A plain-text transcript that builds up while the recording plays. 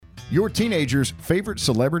Your teenager's favorite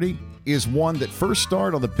celebrity is one that first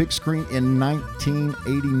starred on the big screen in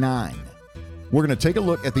 1989. We're going to take a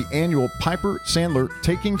look at the annual Piper Sandler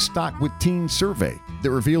Taking Stock with Teens survey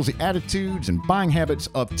that reveals the attitudes and buying habits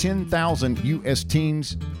of 10,000 U.S.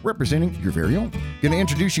 teens, representing your very own. Going to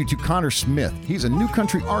introduce you to Connor Smith. He's a new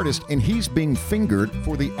country artist, and he's being fingered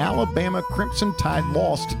for the Alabama Crimson Tide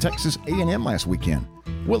loss to Texas A&M last weekend.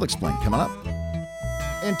 We'll explain coming up.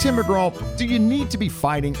 And Tim McGraw, do you need to be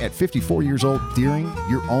fighting at 54 years old during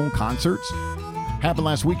your own concerts? Happened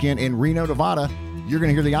last weekend in Reno, Nevada. You're going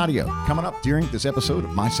to hear the audio coming up during this episode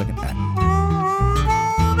of My Second Act.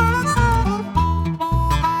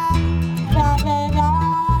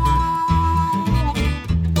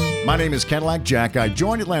 My name is Cadillac Jack. I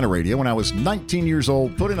joined Atlanta Radio when I was 19 years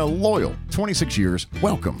old, put in a loyal 26 years.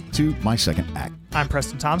 Welcome to My Second Act. I'm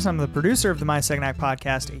Preston Thompson. I'm the producer of the My Second Act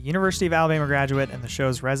podcast, a University of Alabama graduate and the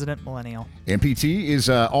show's resident millennial. MPT is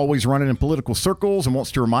always running in political circles and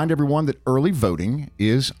wants to remind everyone that early voting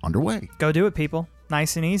is underway. Go do it, people.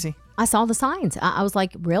 Nice and easy. I saw the signs. I was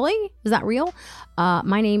like, really? Is that real?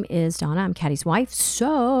 My name is Donna. I'm Caddy's wife.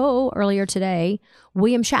 So earlier today,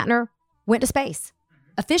 William Shatner went to space.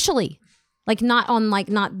 Officially. Not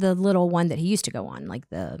the little one that he used to go on, like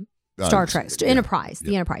the Star Trek, Enterprise,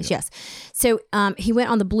 the Enterprise, yes. So he went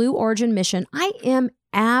on the Blue Origin mission. I am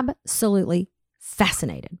absolutely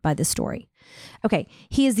fascinated by this story. Okay,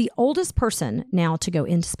 he is the oldest person now to go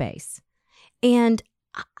into space. And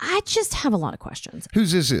I just have a lot of questions.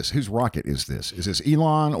 Whose is this? Whose rocket is this? Is this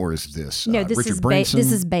Elon or is this Richard Branson?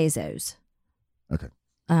 This is Bezos. Okay.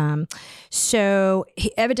 So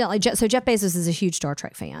he evidently, Jeff Bezos is a huge Star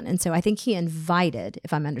Trek fan. And so I think he invited,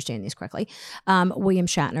 if I'm understanding this correctly, William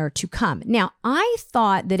Shatner to come. Now, I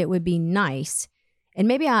thought that it would be nice, and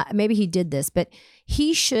maybe he did this, but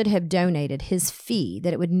he should have donated his fee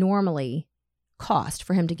that it would normally cost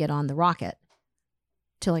for him to get on the rocket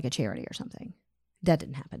to like a charity or something. That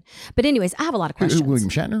didn't happen. But anyways, I have a lot of questions. William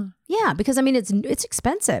Shatner? Yeah, because I mean, it's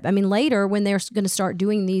expensive. I mean, later when they're going to start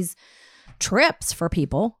doing these trips for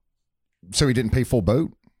people. So he didn't pay full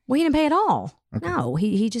boat? Well, he didn't pay at all. Okay. No,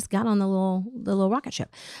 he just got on the little rocket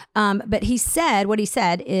ship. But what he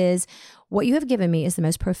said is, what you have given me is the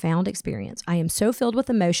most profound experience. I am so filled with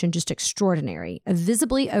emotion, just extraordinary. A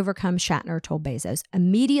visibly overcome Shatner told Bezos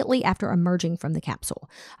immediately after emerging from the capsule.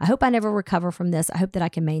 I hope I never recover from this. I hope that I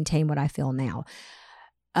can maintain what I feel now.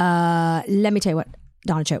 Let me tell you what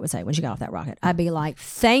Donna Choate would say when she got off that rocket. I'd be like,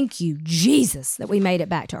 thank you, Jesus, that we made it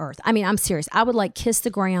back to Earth. I mean, I'm serious. I would kiss the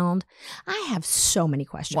ground. I have so many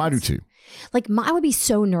questions. Well, I do too. I would be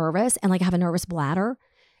so nervous and have a nervous bladder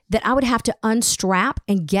that I would have to unstrap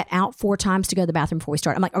and get out 4 times to go to the bathroom before we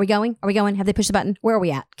start. I'm like, are we going? Are we going? Have they pushed the button? Where are we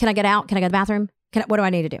at? Can I get out? Can I go to the bathroom? What do I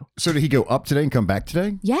need to do? So did he go up today and come back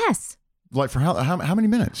today? Yes. For how many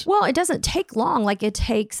minutes? Well, it doesn't take long. It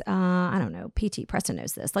takes, I don't know, PT, Preston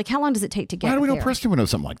knows this. How long does it take to get Why do we know there? Preston would know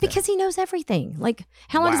something like that? Because he knows everything.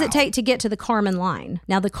 How long does it take to get to the Kármán line?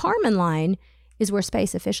 Now, the Kármán line is where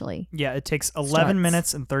space officially Yeah, it takes 11 starts.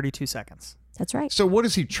 minutes and 32 seconds. That's right. So what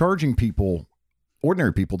is he charging people,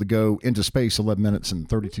 ordinary people, to go into space 11 minutes and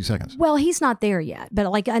 32 seconds? Well, he's not there yet.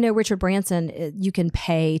 But I know Richard Branson, you can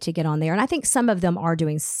pay to get on there. And I think some of them are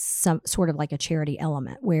doing some sort of a charity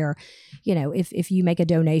element where, if you make a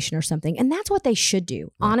donation or something, and that's what they should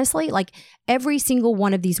do. Right. Honestly, every single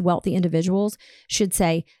one of these wealthy individuals should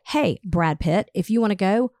say, hey, Brad Pitt, if you want to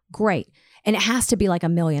go, great. And it has to be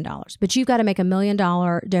 $1 million, but you've got to make $1 million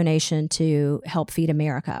donation to help feed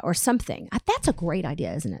America or something. That's a great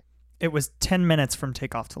idea, isn't it? It was 10 minutes from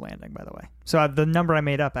takeoff to landing, by the way. So the number I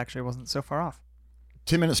made up actually wasn't so far off.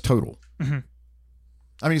 10 minutes total. Mm-hmm.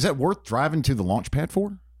 I mean, is that worth driving to the launch pad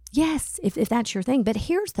for? Yes, if that's your thing. But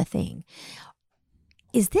here's the thing.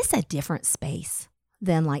 Is this a different space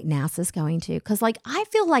than NASA's going to? Because I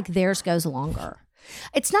feel like theirs goes longer.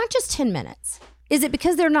 It's not just 10 minutes. Is it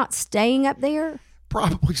because they're not staying up there?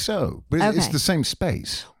 Probably so, but it's the same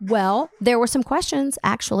space. Well, there were some questions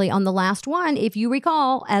actually on the last one, if you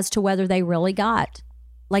recall, as to whether they really got,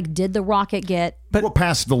 did the rocket get... But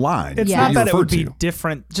past the line. It's not that it would be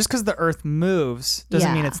different. Just because the Earth moves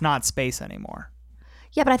doesn't mean it's not space anymore.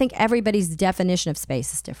 Yeah, but I think everybody's definition of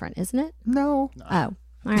space is different, isn't it? No. Oh,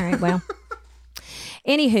 all right, well.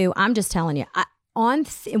 Anywho, I'm just telling you, and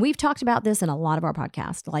we've talked about this in a lot of our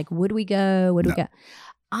podcasts, would we go, would we go?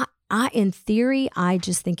 In theory, I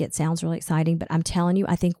just think it sounds really exciting, but I'm telling you,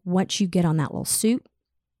 I think once you get on that little suit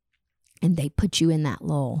and they put you in that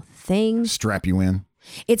little thing. Strap you in.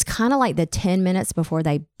 It's kind of like the 10 minutes before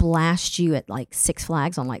they blast you at Six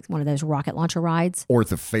Flags on one of those rocket launcher rides. Or at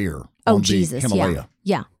the fair. Oh, on Jesus. The Himalaya.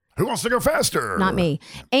 Yeah. Who wants to go faster? Not me.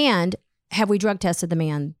 And have we drug tested the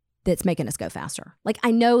man that's making us go faster. Like,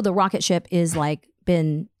 I know the rocket ship is like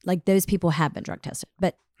been like those people have been drug tested,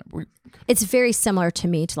 but it's very similar to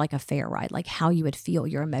me to like a fair ride, like how you would feel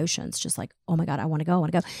your emotions, just like, oh my God, I want to go.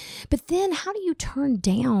 But then how do you turn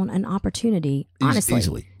down an opportunity, honestly,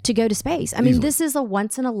 Easily. to go to space? I mean, Easily. this is a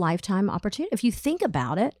once in a lifetime opportunity. If you think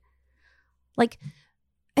about it, like,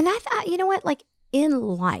 and I thought, you know what, like in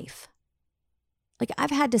life, like I've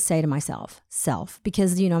had to say to myself,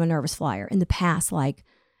 because, you know, I'm a nervous flyer in the past, like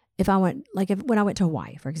when I went to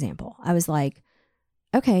Hawaii, for example, I was like,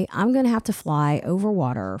 okay, I'm going to have to fly over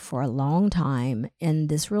water for a long time. And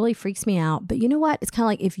this really freaks me out. But you know what? It's kind of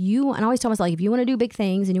like and I always tell myself, like, if you want to do big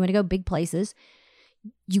things and you want to go big places,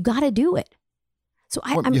 you got to do it. So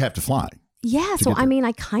you have to fly. Yeah. So, I mean,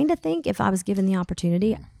 I kind of think if I was given the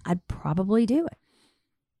opportunity, I'd probably do it.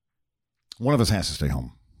 One of us has to stay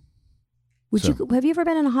home. Have you ever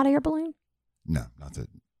been in a hot air balloon? No,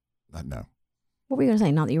 no. What were you going to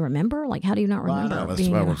say? Not that you remember? Like, how do you not remember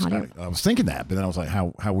being in a hot air? I was thinking that, but then I was like,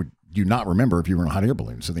 how would you not remember if you were in a hot air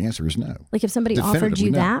balloon? So the answer is no. Like, if somebody offered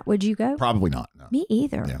you that, would you go? Probably not. No. Me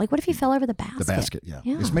either. Yeah. Like, what if you fell over the basket? The basket, yeah.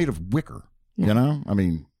 It's made of wicker, you know? I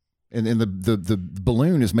mean, and the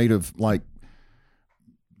balloon is made of like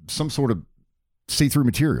some sort of see-through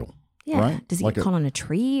material. Yeah. Right? Does it get caught on a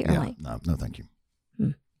tree or like? No, thank you.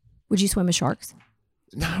 Would you swim with sharks?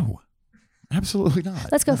 No. Absolutely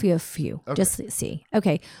not. Let's go for a few. Okay. Just to see.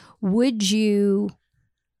 Okay. Would you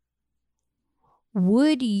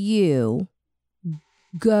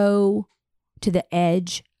go to the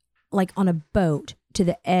edge, like on a boat, to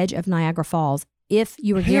the edge of Niagara Falls if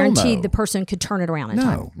you were guaranteed the person could turn it around in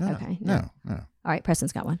time? No. Okay. No. All right.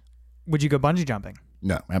 Preston's got one. Would you go bungee jumping?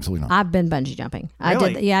 No, absolutely not. I've been bungee jumping.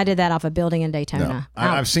 Really? I did that off a building in Daytona. No.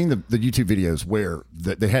 I've seen the YouTube videos where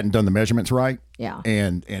they hadn't done the measurements right. Yeah.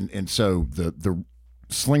 And so the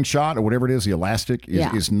slingshot or whatever it is, the elastic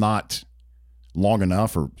is not long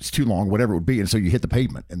enough, or it's too long, whatever it would be. And so you hit the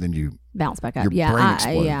pavement and then you bounce back up. Your brain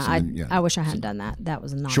explodes. I wish I hadn't done that. That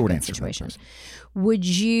was not a good situation. Answer, would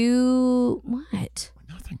you, what?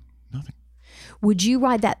 Nothing. Would you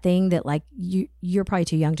ride that thing that, like, you're probably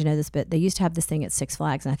too young to know this, but they used to have this thing at Six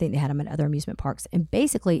Flags, and I think they had them at other amusement parks. And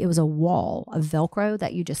basically, it was a wall of Velcro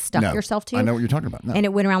that you just stuck yourself to. I know what you're talking about. No. And it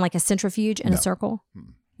went around like a centrifuge in a circle.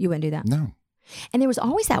 You wouldn't do that? No. And there was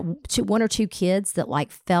always that one or two kids that, like,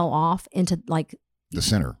 fell off into, like, the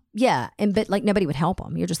center. Yeah. But, like, nobody would help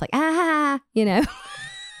them. You're just like, you know.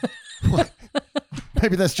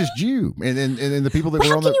 Maybe that's just you and the people that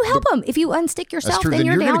were on the... How can you help them? If you unstick yourself, then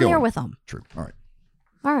you're down there with them. True. All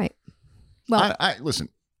right. Well, I listen,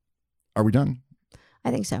 are we done? I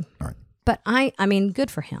think so. All right. But I mean, good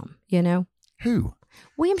for him, you know? Who?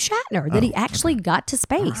 William Shatner, that he actually got to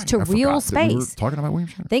space, to real space. We were talking about William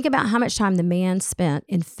Shatner. Think about how much time the man spent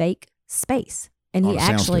in fake space. And he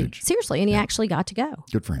actually, seriously, he actually got to go.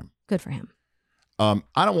 Good for him.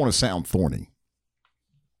 I don't want to sound thorny.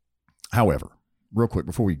 However, real quick,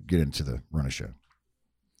 before we get into the run of show,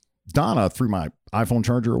 Donna threw my iPhone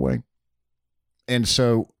charger away. And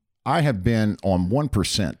so I have been on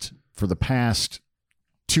 1% for the past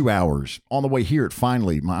 2 hours. On the way here, my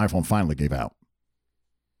iPhone finally gave out.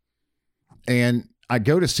 And I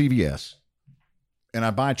go to CVS and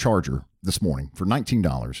I buy a charger this morning for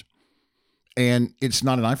 $19. And it's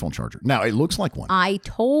not an iPhone charger. Now, it looks like one. I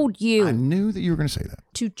told you. I knew that you were going to say that.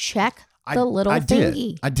 To check the little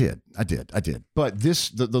thingy. I did. But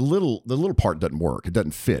the little part doesn't work. It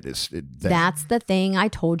doesn't fit. That's the thing I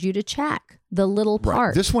told you to check. The little part.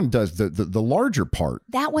 Right. This one does the larger part.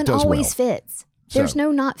 That one always fits. There's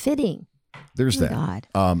no not fitting. There's that.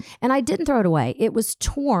 God. And I didn't throw it away. It was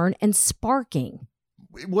torn and sparking.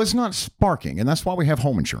 It was not sparking, and that's why we have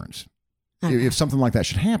home insurance. Okay. If something like that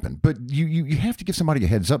should happen. But you have to give somebody a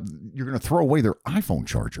heads up. You're going to throw away their iPhone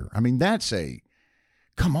charger. I mean,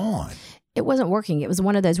 come on. It wasn't working. It was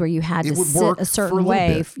one of those where you had to sit a certain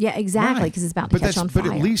way. Yeah, exactly, because it's about to catch on fire.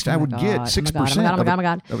 But at least I would get 6% Oh my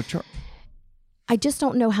God. of a charge. I just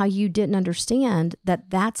don't know how you didn't understand that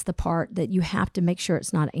that's the part that you have to make sure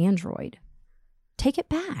it's not Android. Take it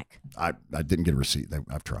back. I didn't get a receipt.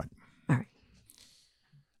 I've tried. All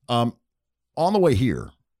right. On the way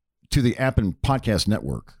here to the Appen Podcast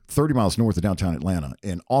Network, 30 miles north of downtown Atlanta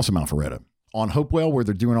in awesome Alpharetta, on Hopewell, where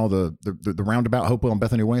they're doing all the roundabout, Hopewell and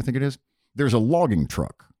Bethany Way, I think it is, there's a logging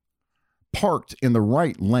truck parked in the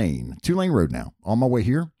right lane, 2-lane road now, on my way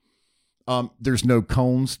here. There's no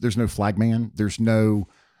cones, there's no flagman, there's no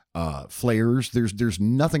flares, there's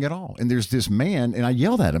nothing at all. And there's this man, and I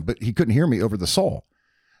yelled at him, but he couldn't hear me over the saw.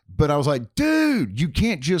 But I was like, dude, you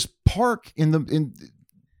can't just park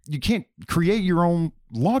you can't create your own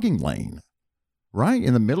logging lane. right?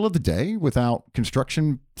 In the middle of the day without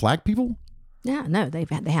construction flag people? Yeah, no, they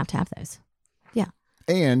have to have those. Yeah.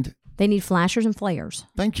 And they need flashers and flares.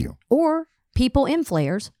 Thank you. Or people in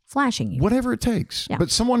flares flashing you. Whatever it takes. Yeah.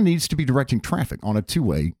 But someone needs to be directing traffic on a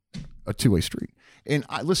two-way street. And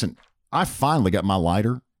I finally got my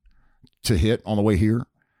lighter to hit on the way here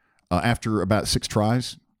after about 6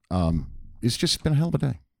 tries. It's just been a hell of a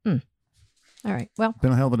day. All right. Well,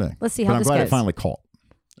 been a hell of a day. Let's see how this goes. I'm glad goes. it finally caught.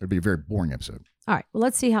 It'd be a very boring episode. All right. Well,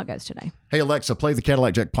 let's see how it goes today. Hey, Alexa, play the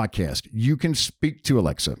Cadillac Jack podcast. You can speak to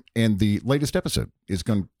Alexa, and the latest episode is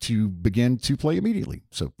going to begin to play immediately.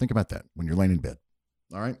 So think about that when you're laying in bed.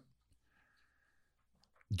 All right.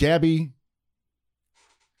 Gabby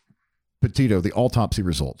Petito, the autopsy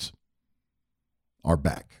results are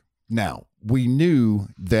back. Now, we knew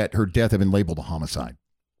that her death had been labeled a homicide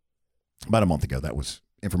about a month ago. That was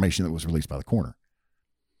information that was released by the coroner.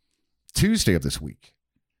 Tuesday of this week,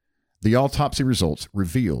 the autopsy results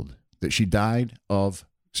revealed that she died of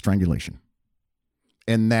strangulation,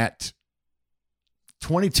 and that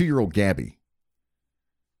 22-year-old Gabby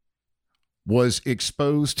was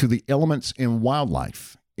exposed to the elements in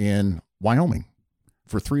wildlife in Wyoming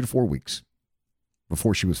for 3 to 4 weeks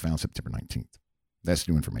before she was found September 19th. That's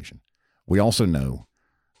new information. We also know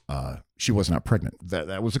she was not pregnant.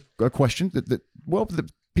 That was a question that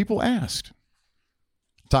people asked.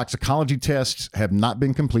 Toxicology tests have not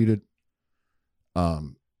been completed.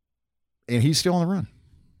 And he's still on the run.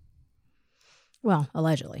 Well,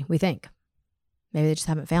 allegedly, we think. Maybe they just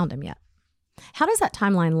haven't found him yet. How does that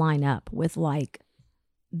timeline line up with like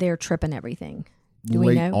their trip and everything? Do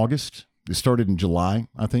we know? Late August. It started in July,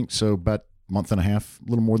 I think. So about a month and a half, a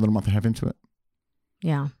little more than a month and a half into it.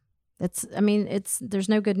 Yeah. There's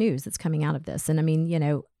no good news that's coming out of this. And I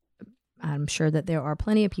mean, I'm sure that there are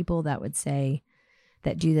plenty of people that would say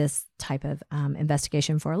that do this type of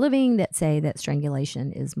investigation for a living that say that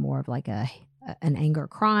strangulation is more of like an anger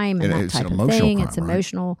crime and that type of thing. It's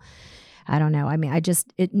emotional. I don't know. I mean,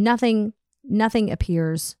 nothing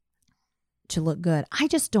appears to look good. I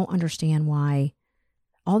just don't understand why,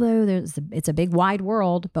 although it's a big wide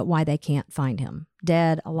world, but why they can't find him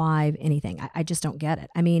dead, alive, anything. I just don't get it.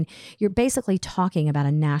 I mean, you're basically talking about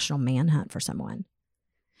a national manhunt for someone.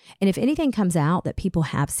 And if anything comes out that people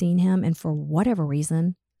have seen him, and for whatever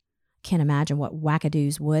reason, can't imagine what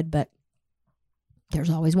wackadoos would, but there's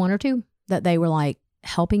always one or two that they were like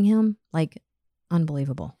helping him, like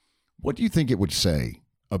unbelievable. What do you think it would say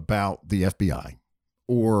about the FBI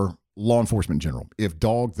or law enforcement in general if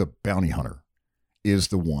Dog the Bounty Hunter is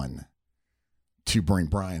the one to bring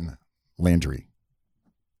Brian Landry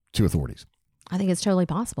to authorities? I think it's totally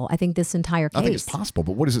possible. I think this entire case. I think it's possible,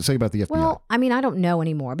 but what does it say about the FBI? Well, I mean, I don't know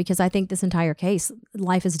anymore because I think this entire case,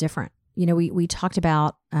 life is different. We talked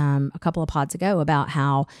about a couple of pods ago about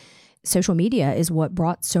how social media is what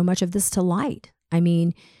brought so much of this to light. I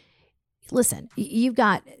mean, listen, you've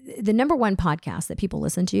got the number one podcast that people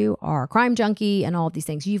listen to are Crime Junkie and all of these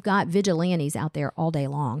things. You've got vigilantes out there all day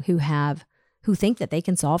long who think that they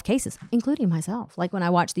can solve cases, including myself. Like when I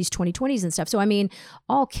watch these 2020s and stuff. So, I mean,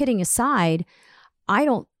 all kidding aside, I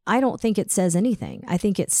don't think it says anything. I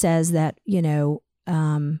think it says that,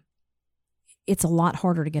 it's a lot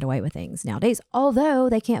harder to get away with things nowadays, although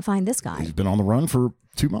they can't find this guy. He's been on the run for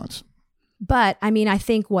 2 months. But I mean, I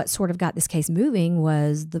think what sort of got this case moving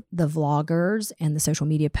was the vloggers and the social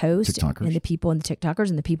media posts TikTokers. And the people and the TikTokers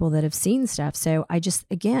and the people that have seen stuff. So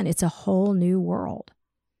again, it's a whole new world.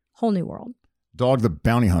 Dog the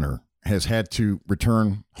Bounty Hunter has had to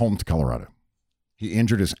return home to Colorado. He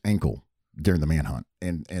injured his ankle during the manhunt.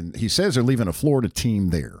 And he says they're leaving a Florida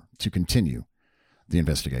team there to continue the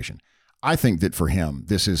investigation. I think that for him,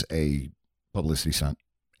 this is a publicity stunt.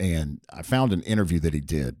 And I found an interview that he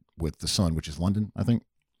did with The Sun, which is London, I think.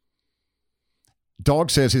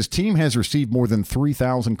 Dog says his team has received more than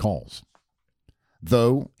 3,000 calls,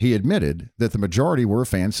 though he admitted that the majority were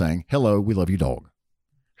fans saying, "Hello, we love you, Dog."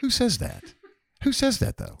 Who says that? Who says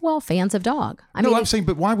that, though? Well, fans of Dog. I'm saying,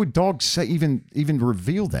 but why would Dog say even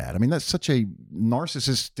reveal that? I mean, that's such a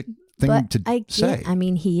narcissistic thing to say. I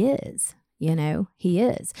mean, he is. He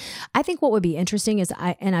is. I think what would be interesting is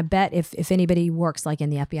I bet if anybody works like in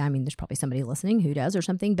the FBI, I mean, there's probably somebody listening who does or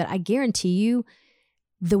something, but I guarantee you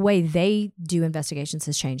the way they do investigations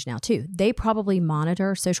has changed now too. They probably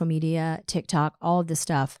monitor social media, TikTok, all of this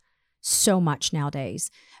stuff so much nowadays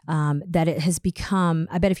that it has become,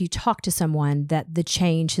 I bet if you talk to someone that the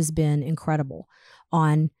change has been incredible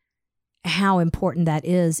on how important that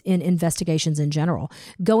is in investigations in general.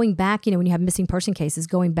 Going back, when you have missing person cases,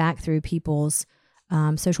 going back through people's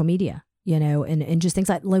social media, and just things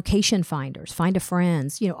like location finders, find a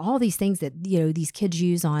friends, all these things that, these kids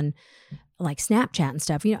use on like Snapchat and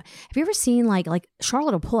stuff. You know, have you ever seen like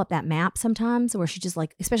Charlotte will pull up that map sometimes where she just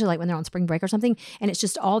like, especially like when they're on spring break or something, and it's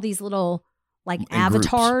just all these little like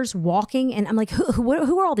avatars walking, and I'm like,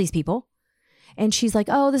 who are all these people? And she's like,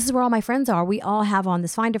 oh, this is where all my friends are. We all have on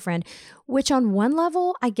this Find a Friend, which on one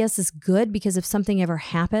level I guess is good because if something ever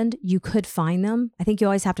happened, you could find them. I think you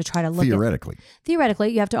always have to try to look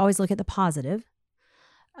theoretically, you have to always look at the positive.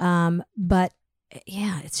 But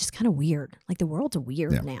yeah, it's just kind of weird. Like the world's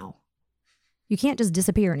weird now. You can't just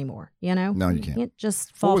disappear anymore, you know? No, you can't. You can't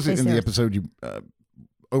just fall. What was it in the episode you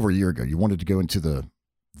over a year ago? You wanted to go into the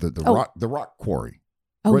rock quarry.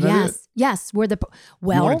 Oh, yes. Where you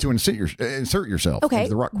wanted to insert yourself into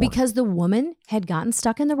the rock quarry. Because the woman had gotten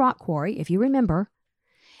stuck in the rock quarry, if you remember,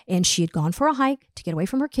 and she had gone for a hike to get away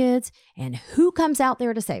from her kids. And who comes out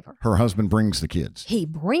there to save her? Her husband brings the kids. He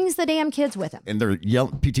brings the damn kids with him. And they're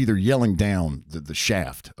yelling down the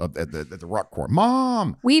shaft at the rock quarry.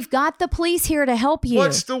 Mom! We've got the police here to help you.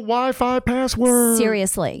 What's the Wi-Fi password?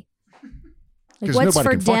 Seriously. Like, what's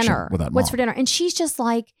for dinner? What's for dinner? And she's just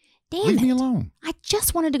like, damn Leave me alone. I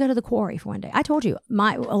just wanted to go to the quarry for one day. I told you,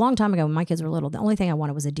 a long time ago when my kids were little, the only thing I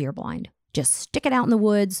wanted was a deer blind. Just stick it out in the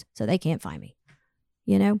woods so they can't find me.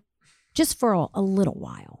 You know? Just for a little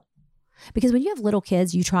while. Because when you have little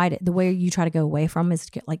kids, the way you try to go away from them is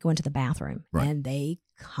to like go into the bathroom. Right. And they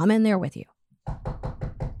come in there with you.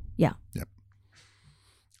 Yeah. Yep.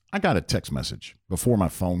 I got a text message before my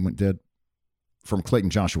phone went dead from Clayton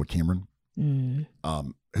Joshua Cameron,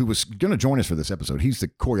 who was going to join us for this episode. He's the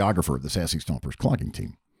choreographer of the Sassy Stompers clogging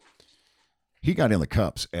team. He got in the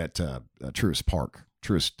cups at Truist Park,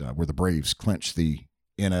 where the Braves clinched the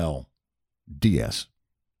NLDS.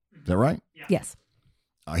 Is that right? Yeah. Yes.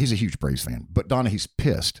 He's a huge Braves fan. But Donna, he's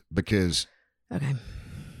pissed because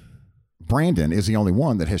Brandon is the only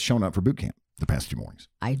one that has shown up for boot camp the past 2 mornings.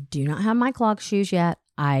 I do not have my clog shoes yet.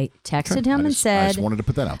 I texted him and said... I just wanted to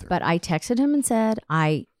put that out there. But I texted him and said,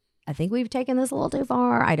 I think we've taken this a little too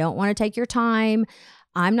far. I don't want to take your time.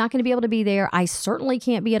 I'm not going to be able to be there. I certainly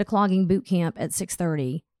can't be at a clogging boot camp at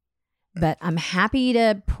 6:30. But I'm happy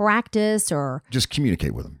to practice or... Just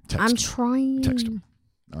communicate with him. Trying. Text him.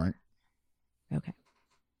 All right. Okay.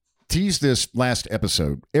 Tease this last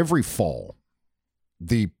episode. Every fall,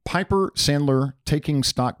 the Piper Sandler Taking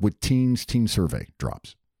Stock with Teens teen survey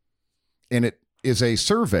drops. And it is a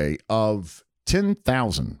survey of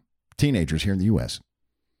 10,000 teenagers here in the U.S.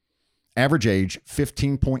 Average age,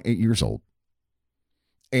 15.8 years old.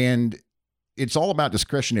 And it's all about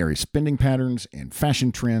discretionary spending patterns and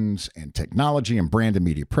fashion trends and technology and brand and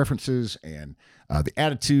media preferences and the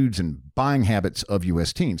attitudes and buying habits of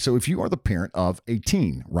U.S. teens. So if you are the parent of a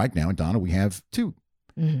teen right now, and Donna, we have 2.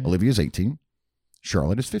 Mm-hmm. Olivia's 18.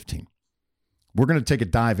 Charlotte is 15. We're going to take a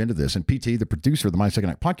dive into this. And PT, the producer of the My Second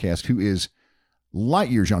Act podcast, who is light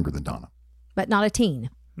years younger than Donna. But not a teen.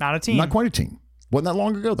 Not a teen. Not quite a teen. Wasn't that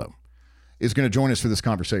long ago, though. Is going to join us for this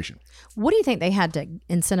conversation. What do you think they had to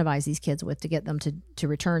incentivize these kids with to get them to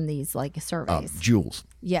return these like surveys? Jewels.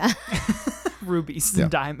 Yeah. Rubies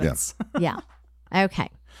and diamonds. Yeah. Okay.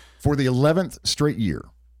 For the 11th straight year,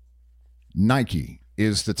 Nike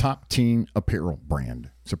is the top teen apparel brand.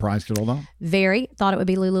 Surprised at all, though? Very. Thought it would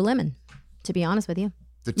be Lululemon, to be honest with you.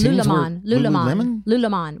 The teens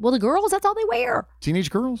Lululemon. Well, the girls, that's all they wear.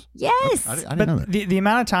 Teenage girls? Yes. I didn't know that. The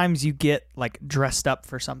amount of times you get like dressed up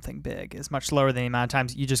for something big is much lower than the amount of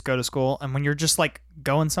times you just go to school. And when you're just like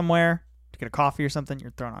going somewhere to get a coffee or something,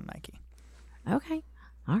 you're throwing on Nike. Okay.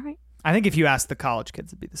 All right. I think if you ask the college kids,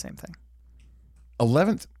 it'd be the same thing.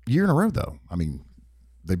 11th year in a row, though. I mean,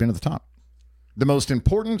 they've been at the top. The most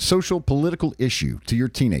important social political issue to your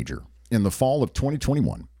teenager in the fall of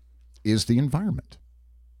 2021 is the environment.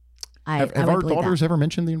 Have our daughters ever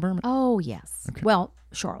mentioned the environment? Oh, yes. Okay. Well,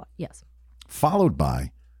 Charlotte, yes. Followed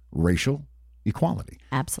by racial equality.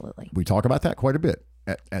 Absolutely. We talk about that quite a bit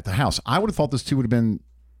at the house. I would have thought those two would have been,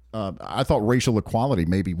 I thought racial equality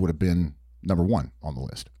maybe would have been number 1 on the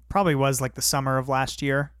list. Probably was like the summer of last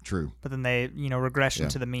year. True. But then they, regression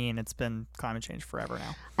to the mean. It's been climate change forever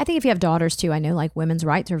now. I think if you have daughters too, I know like women's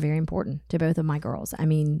rights are very important to both of my girls. I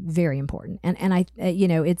mean, very important. And I,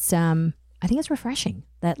 it's, I think it's refreshing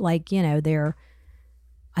that I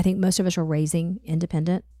think most of us are raising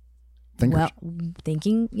independent.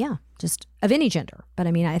 Thinking, just of any gender. But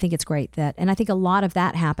I mean, I think it's great that, and I think a lot of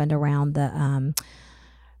that happened around the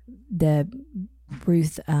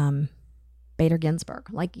Ruth Bader Ginsburg,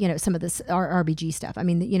 some of this RBG stuff. I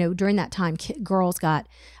mean, during that time, girls I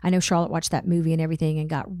know Charlotte watched that movie and everything and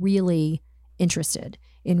got really interested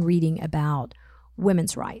in reading about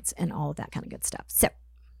women's rights and all of that kind of good stuff. So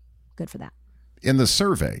good for that. In the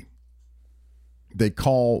survey, they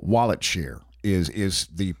call wallet share is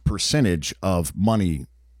the percentage of money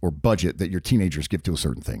or budget that your teenagers give to a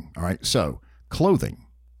certain thing. All right. So clothing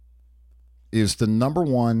is the number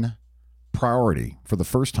one priority for the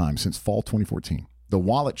first time since fall 2014. The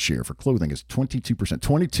wallet share for clothing is 22%.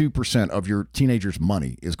 22% of your teenagers'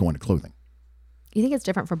 money is going to clothing. You think it's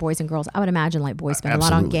different for boys and girls? I would imagine like boys spend a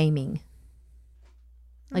lot on gaming.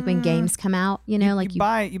 Like when games come out, you know, like you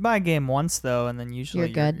buy a game once though, and then usually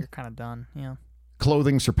you're good. You're kind of done. Yeah.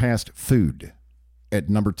 Clothing surpassed food at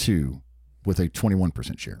number 2 with a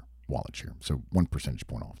 21% share, wallet share. So 1 percentage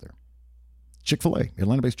point off there. Chick-fil-A,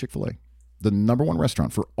 Atlanta-based Chick-fil-A, the number 1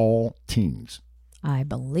 restaurant for all teens. I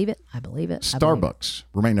believe it. Starbucks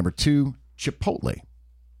remain number 2. Chipotle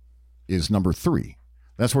is number 3.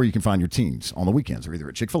 That's where you can find your teens on the weekends. They're either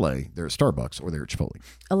at Chick-fil-A, they're at Starbucks, or they're at Chipotle.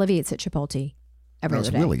 Olivia eats at Chipotle every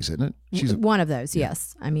other day. Willie's, isn't it? She's one of those,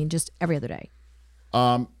 yes. I mean, just every other day.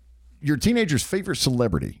 Your teenager's favorite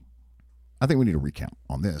celebrity, I think we need a recount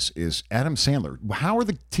on this, is Adam Sandler. How are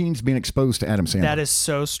the teens being exposed to Adam Sandler? That is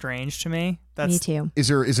so strange to me. Me too. Is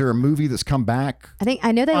there a movie that's come back?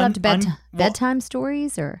 I know they loved bedtime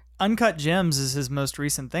stories or Uncut Gems is his most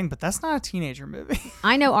recent thing, but that's not a teenager movie.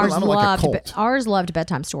 I know ours like loved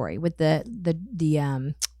Bedtime Story with the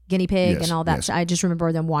guinea pig and all that. Yes. I just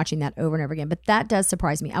remember them watching that over and over again. But that does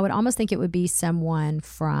surprise me. I would almost think it would be someone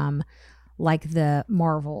from like the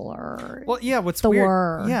Marvel or what's Thor.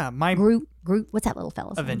 Weird? Yeah, my Groot. What's that little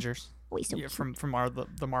fella's name? Avengers. So from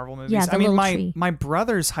the Marvel movies. Yeah, I mean, tree. my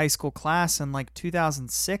brother's high school class in like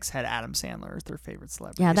 2006 had Adam Sandler as their favorite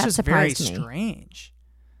celebrity. Yeah, it's that just surprised very me. strange.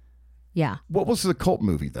 Yeah. What was the cult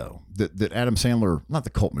movie though that Adam Sandler, not the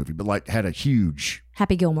cult movie, but like had a huge?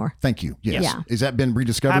 Happy Gilmore. Thank you. Yes. Yeah. Has that been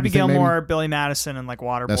rediscovered? Happy Gilmore, Billy Madison, and like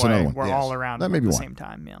Waterboy were all around that at may be the one. same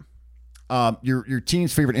time. Yeah. Your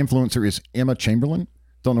teen's favorite influencer is Emma Chamberlain.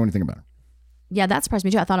 Don't know anything about her. Yeah, that surprised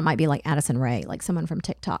me too. I thought it might be like Addison Rae, like someone from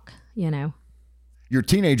TikTok, you know. Your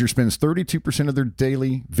teenager spends 32% of their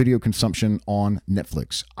daily video consumption on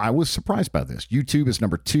Netflix. I was surprised by this. YouTube is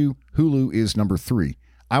number 2. Hulu is number 3.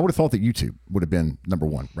 I would have thought that YouTube would have been number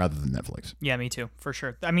 1 rather than Netflix. Yeah, me too, for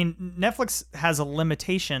sure. I mean, Netflix has a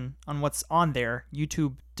limitation on what's on there.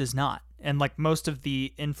 YouTube does not. And like most of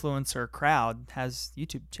the influencer crowd has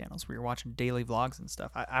YouTube channels where you're watching daily vlogs and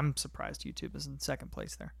stuff. I'm surprised YouTube is in second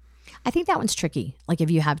place there. I think that one's tricky, like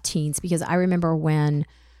if you have teens, because I remember when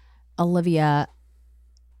Olivia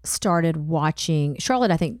started watching,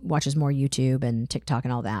 Charlotte I think watches more YouTube and TikTok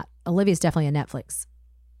and all that. Olivia's definitely a Netflix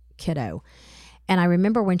kiddo. And I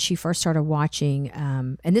remember when she first started watching,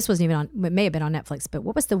 and this wasn't even on, it may have been on Netflix, but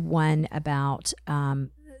what was the one about,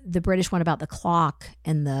 the British one about the clock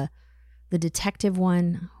and the detective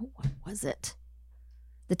one? What was it?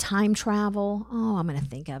 The time travel. Oh, I'm going to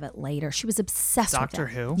think of it later. She was obsessed with Doctor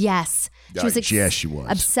Who? Yes. Yes, she was.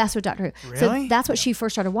 Obsessed with Doctor Who. Really? So that's what she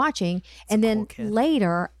first started watching. And then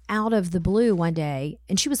later, out of the blue one day,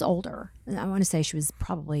 and she was older. I want to say she was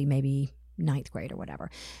probably maybe 9th grade or whatever,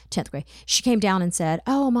 10th grade. She came down and said,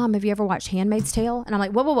 "Oh, Mom, have you ever watched Handmaid's Tale?" And I'm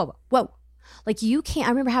like, whoa. Like you can't, I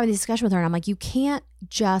remember having this discussion with her and I'm like, you can't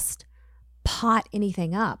just pot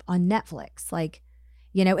anything up on Netflix. Like,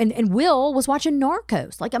 you know, and Will was watching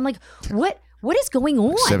Narcos. Like, I'm like, what is going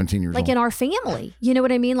on? 17 years like old. in our family, you know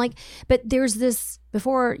what I mean? Like, but there's this,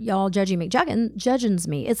 before y'all judging me,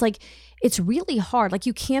 it's like, it's really hard. Like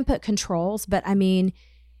you can put controls, but I mean,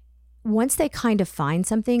 once they kind of find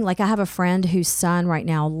something, like I have a friend whose son right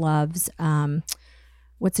now loves,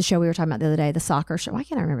 what's the show we were talking about the other day? The soccer show. Why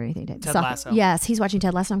can't I remember anything? Ted Lasso. Yes, he's watching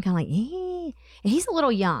Ted Lasso. I'm kind of like, and he's a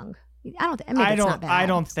little young. I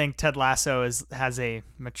don't think Ted Lasso has a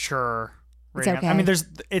mature rating. okay. I mean,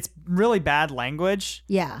 it's really bad language.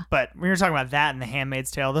 Yeah. But when you're talking about that and The Handmaid's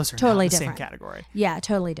Tale, those are Totally not the different. same category. Yeah,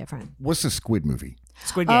 totally different. What's the Squid movie?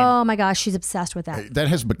 Squid Game. Oh my gosh, she's obsessed with that. That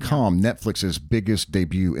has become Netflix's biggest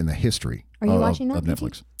debut in the history Are you watching that, of Vicky?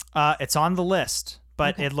 Netflix. It's on the list,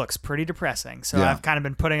 but Okay. it looks pretty depressing. So Yeah. I've kind of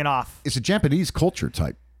been putting it off. It's a Japanese culture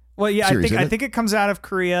type. Well, yeah, series, I think it comes out of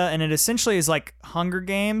Korea, and it essentially is like Hunger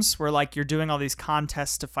Games, where like you're doing all these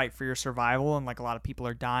contests to fight for your survival, and like a lot of people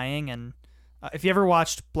are dying. And if you ever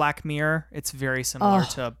watched Black Mirror, it's very similar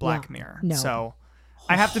to Black Mirror. no. So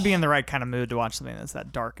I have to be in the right kind of mood to watch something that's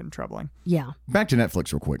that dark and troubling. Yeah. Back to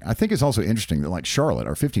Netflix real quick. I think it's also interesting that like Charlotte,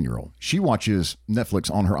 our 15-year-old, she watches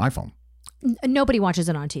Netflix on her iPhone. Nobody watches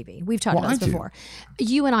it on TV. We've talked Well, about this I do. before.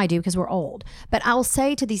 You and I do because we're old. But I'll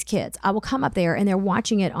say to these kids, I will come up there and they're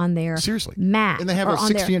watching it on their Seriously. Mac. And they have or a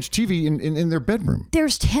on their- 60-inch TV in their bedroom.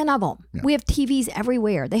 There's 10 of them. Yeah. We have TVs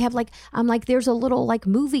everywhere. They have like, I'm like, there's a little like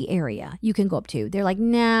movie area you can go up to. They're like,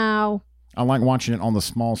 no. I like watching it on the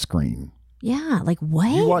small screen. Yeah, like what?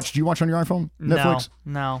 Do you watch on your iPhone? Netflix?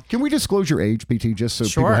 No. Can we disclose your age, PT, just so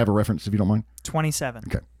Sure. people have a reference, if you don't mind? 27.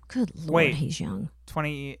 Okay. Good Lord, Wait. he's young.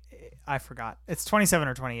 20. I forgot. It's 27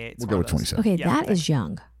 or 28. It's We'll go one with of those. 27. Okay, Yeah, that is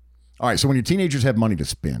young. All right, so when your teenagers have money to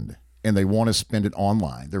spend and they want to spend it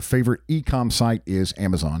online, their favorite e-com site is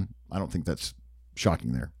Amazon. I don't think that's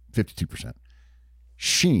shocking there. 52%.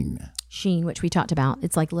 Shein, which we talked about.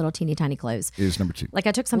 It's like little teeny tiny clothes. Is number 2. Like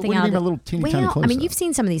I took something What do you out mean of by little teeny well, tiny clothes, I mean, though? you've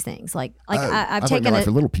seen some of these things. Like I I've thought taken like it.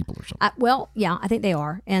 for little people or something. Well, yeah, I think they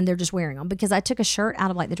are, and they're just wearing them because I took a shirt out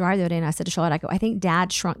of like the dryer the other day, and I said to Charlotte, I think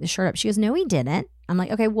Dad shrunk the shirt up. She goes, no, he didn't. I'm like,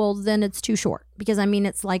 okay, well then it's too short because I mean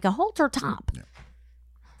it's like a halter top.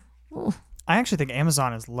 Yeah. I actually think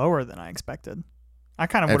Amazon is lower than I expected. I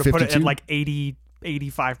kind of At would have put it 52? at like 80,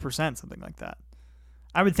 85%, something like that.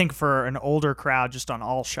 I would think for an older crowd, just on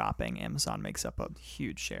all shopping, Amazon makes up a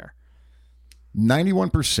huge share.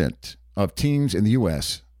 91% of teens in the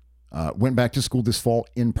U.S. Went back to school this fall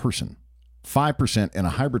in person. 5% in a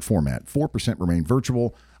hybrid format. 4% remain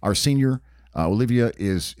virtual. Our senior, Olivia,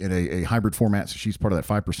 is in a hybrid format, so she's part of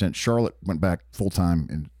that 5%. Charlotte went back full-time,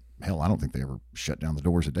 and hell, I don't think they ever shut down the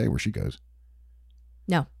doors a day where she goes.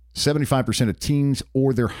 No. 75% of teens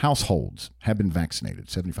or their households have been vaccinated.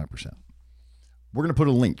 75%. We're going to put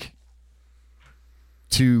a link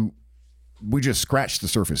to, we just scratched the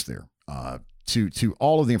surface there, to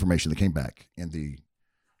all of the information that came back in the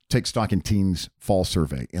Take Stock in Teens fall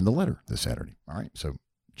survey in the letter this Saturday. All right, so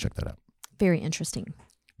check that out. Very interesting.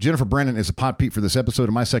 Jennifer Brennan is a pod peep for this episode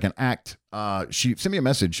of My Second Act. She sent me a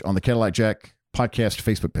message on the Cadillac Jack podcast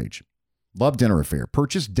Facebook page. Love Dinner Affair.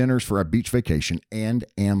 Purchased dinners for our beach vacation and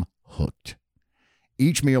am hooked.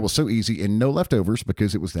 Each meal was so easy and no leftovers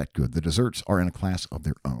because it was that good. The desserts are in a class of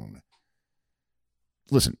their own.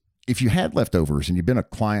 Listen, if you had leftovers and you've been a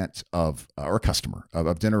client of or a customer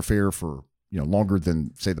of Dinner Affair for longer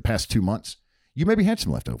than, say, the past 2 months, you maybe had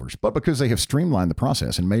some leftovers. But because they have streamlined the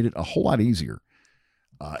process and made it a whole lot easier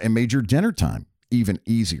and made your dinner time even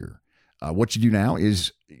easier, what you do now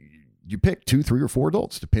is you pick 2, 3, or 4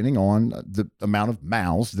 adults, depending on the amount of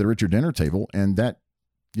mouths that are at your dinner table, and that,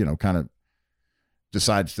 kind of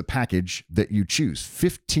decides the package that you choose.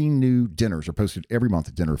 15 new dinners are posted every month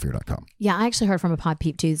at dinneraffair.com. Yeah, I actually heard from a pod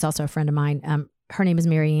peep too. It's also a friend of mine. Her name is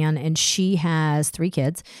Marianne, and she has 3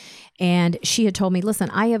 kids. And she had told me, listen,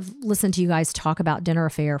 I have listened to you guys talk about Dinner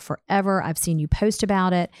Affair forever. I've seen you post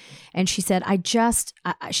about it. And she said, I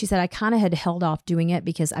kind of had held off doing it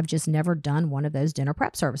because I've just never done one of those dinner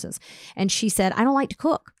prep services. And she said, I don't like to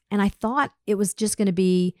cook. And I thought it was just going to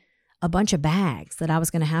be a bunch of bags that I was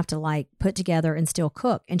going to have to like put together and still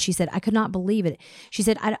cook. And she said, I could not believe it. She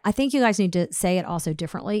said, I think you guys need to say it also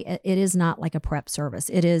differently. It is not like a prep service.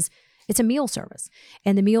 It's a meal service,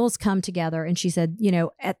 and the meals come together. And she said,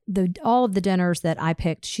 at all of the dinners that I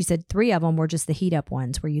picked, she said 3 of them were just the heat up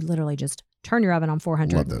ones where you literally just turn your oven on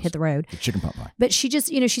 400 and hit the road. The chicken pot pie. But she just,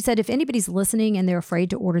 she said, if anybody's listening and they're afraid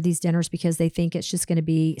to order these dinners because they think it's just going to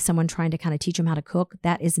be someone trying to kind of teach them how to cook,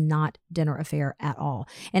 that is not Dinner Affair at all.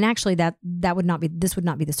 And actually this would not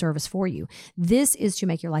be the service for you. This is to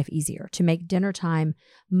make your life easier, to make dinner time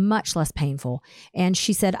much less painful. And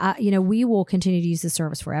she said, we will continue to use this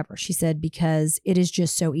service forever. She said, because it is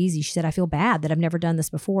just so easy. She said, I feel bad that I've never done this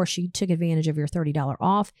before. She took advantage of your $30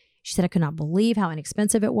 off. She said, I could not believe how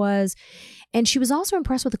inexpensive it was. And she was also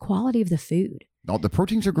impressed with the quality of the food. Oh, the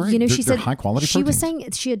proteins are great. She said they're high quality she proteins. was saying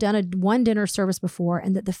she had done one dinner service before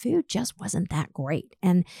and that the food just wasn't that great.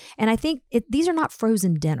 And I think these are not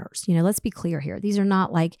frozen dinners. Let's be clear here. These are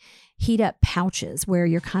not like heat up pouches where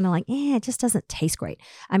you're kind of like, it just doesn't taste great.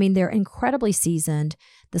 I mean, they're incredibly seasoned.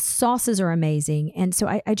 The sauces are amazing. And so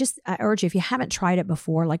I urge you, if you haven't tried it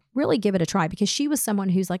before, like really give it a try, because she was someone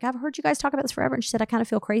who's like, I've heard you guys talk about this forever. And she said, I kind of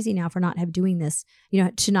feel crazy now for not doing this,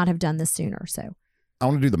 to not have done this sooner. So I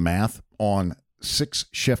want to do the math on 6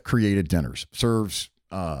 chef created dinners. Serves,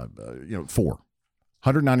 4.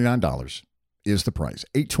 $199 is the price.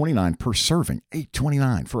 $8.29 per serving.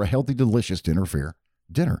 $8.29 for a healthy, delicious Dinner Affair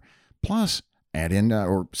dinner. Plus, add in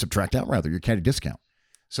or subtract out rather your Caddy discount.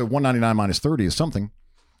 So $199 minus 30 is something,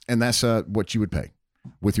 and that's what you would pay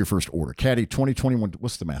with your first order. Caddy 2021.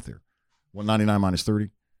 What's the math there? $199 minus 30.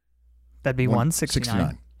 That'd be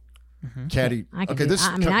 $169. Mm-hmm. Caddy. I can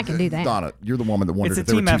do that. Donna, you're the woman that wondered if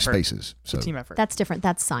there were 2 spaces. So It's a team effort. That's different.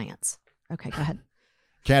 That's science. Okay, go ahead.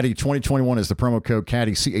 Caddy 2021 is the promo code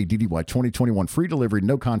Caddy, CADDY 2021. Free delivery,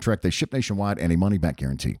 no contract. They ship nationwide and a money back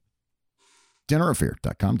guarantee.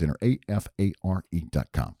 Dinneraffair.com,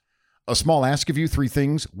 dinnerafare.com. A small ask of you, 3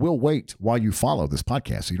 things will wait while you follow this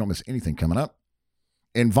podcast so you don't miss anything coming up.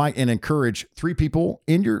 Invite and encourage 3 people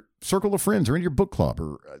in your circle of friends or in your book club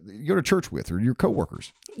or you go to church with or your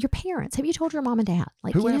coworkers. Your parents. Have you told your mom and dad?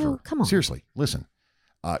 Like, Whoever. Come on. Seriously, listen.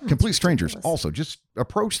 Complete strangers. ridiculous. Also, just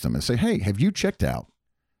approach them and say, hey, have you checked out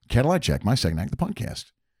Cadillac Jack, my second act of the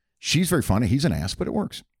podcast? She's very funny. He's an ass, but it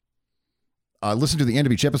works. Listen to the end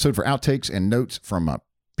of each episode for outtakes and notes from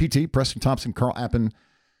PT, Preston Thompson, Carl Appen.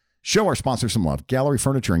 Show our sponsor some love. Gallery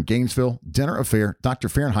Furniture in Gainesville, Dinner Affair, Dr.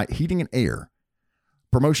 Fahrenheit Heating and Air.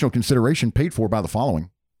 Promotional consideration paid for by the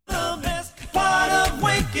following. The best part of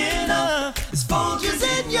waking up is Folgers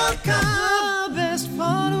in your cup. The best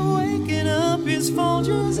part of waking up is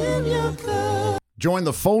Folgers in your cup. Join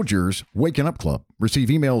the Folgers Waking Up Club. Receive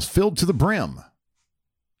emails filled to the brim.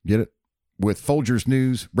 Get it? With Folgers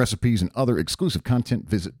news, recipes, and other exclusive content,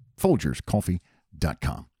 visit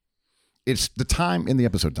FolgersCoffee.com. It's the time in the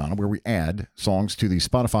episode, Donna, where we add songs to the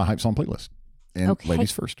Spotify Hype Song playlist. And Okay.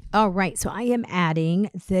 ladies first. All right. So I am adding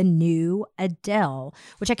the new Adele,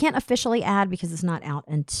 which I can't officially add because it's not out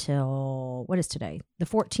until, what is today? The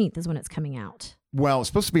 14th is when it's coming out. Well, it's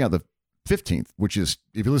supposed to be on the 15th, which is,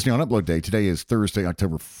 if you're listening on Upload Day, today is Thursday,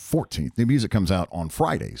 October 14th. The music comes out on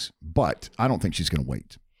Fridays, but I don't think she's going to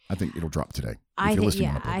wait. I think it'll drop today. I think, listening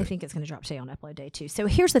on Upload I Day. think it's going to drop today on Upload Day too. So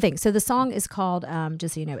here's the thing. So the song is called,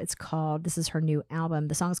 just so you know, this is her new album.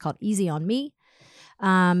 The song is called Easy on Me.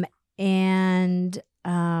 It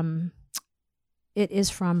is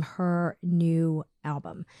from her new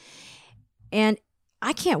album. And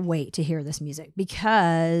I can't wait to hear this music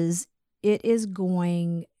because it's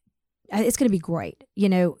going to be great.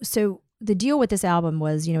 So the deal with this album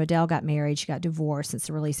was, Adele got married. She got divorced since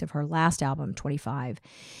the release of her last album, 25.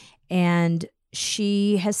 And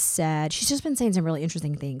she has said, she's just been saying some really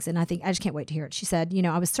interesting things. And I just can't wait to hear it. She said,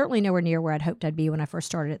 I was certainly nowhere near where I'd hoped I'd be when I first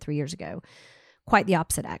started it 3 years ago. Quite the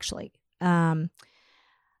opposite, actually. I've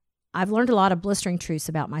learned a lot of blistering truths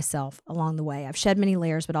about myself along the way. I've shed many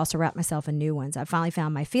layers, but also wrapped myself in new ones. I've finally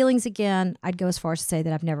found my feelings again. I'd go as far as to say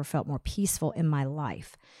that I've never felt more peaceful in my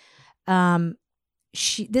life.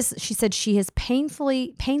 She said she has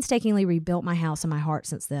painstakingly rebuilt my house and my heart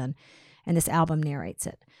since then, and this album narrates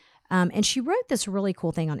it. And she wrote this really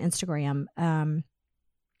cool thing on Instagram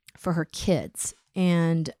for her kids,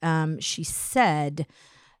 and she said,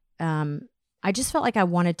 I just felt like I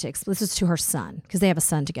wanted to, this is to her son, because they have a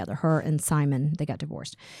son together, her and Simon, they got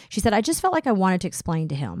divorced. She said, I just felt like I wanted to explain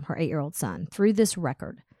to him, her 8-year-old son, through this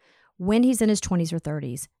record, when he's in his 20s or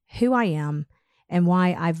 30s, who I am and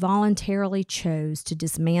why I voluntarily chose to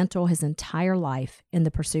dismantle his entire life in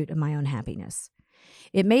the pursuit of my own happiness.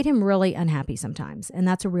 It made him really unhappy sometimes, and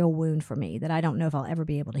that's a real wound for me that I don't know if I'll ever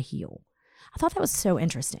be able to heal. I thought that was so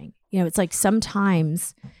interesting. It's like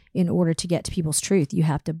sometimes in order to get to people's truth, you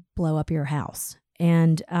have to blow up your house.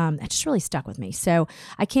 And it just really stuck with me. So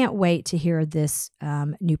I can't wait to hear this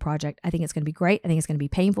new project. I think it's going to be great. I think it's going to be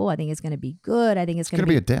painful. I think it's going to be good. I think it's going to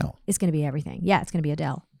be Adele. It's going to be everything. Yeah, it's going to be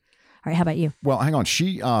Adele. All right, how about you? Well, hang on.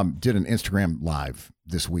 She did an Instagram live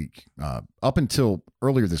this week. Up until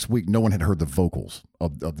earlier this week, no one had heard the vocals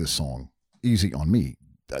of this song, Easy on Me.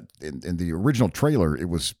 In the original trailer, it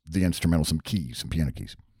was the instrumental, some keys, some piano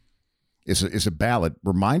keys. It's a ballad.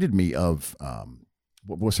 Reminded me of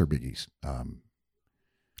what's her biggies?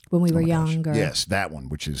 When we were my gosh. younger. Yes, that one,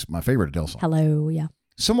 which is my favorite Adele song. Hello, yeah.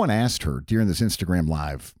 Someone asked her during this Instagram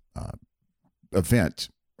live event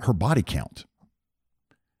her body count.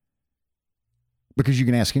 Because you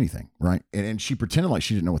can ask anything, right? And she pretended like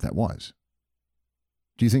she didn't know what that was.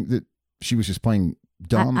 Do you think that she was just playing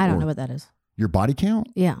dumb? I don't or know what that is. Your body count?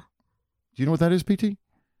 Yeah. Do you know what that is, PT?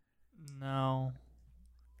 No.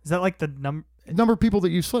 Is that like the number? Number of people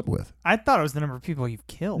that you've slept with. I thought it was the number of people you've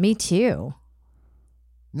killed. Me too.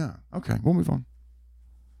 No. Okay, we'll move on.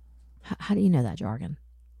 How do you know that jargon?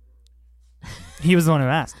 He was the one who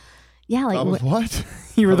asked. Yeah, like What?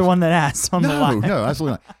 You were the one that asked on the No, live. no,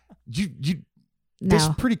 absolutely not. That's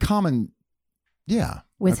no. pretty common. Yeah.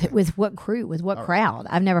 With Okay. with what crew? With what All right. crowd?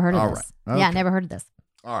 I've never heard of All this. right. Yeah, I Okay. never heard of this.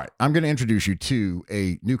 All right. I'm going to introduce you to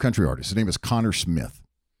a new country artist. His name is Connor Smith.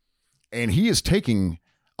 And he is taking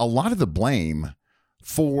a lot of the blame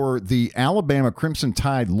for the Alabama Crimson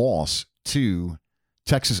Tide loss to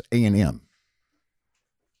Texas A&M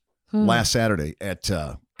last Saturday at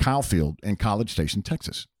Kyle Field in College Station,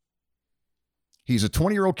 Texas. He's a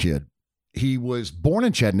 20-year-old kid. He was born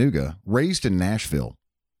in Chattanooga, raised in Nashville.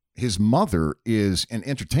 His mother is an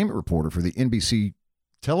entertainment reporter for the NBC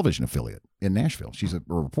television affiliate in Nashville. She's a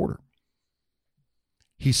reporter.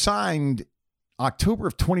 He signed October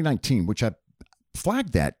of 2019, which I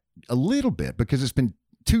flagged that a little bit because it's been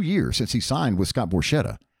 2 years since he signed with Scott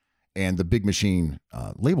Borchetta and the Big Machine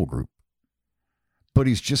label group. But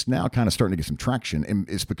he's just now kind of starting to get some traction, and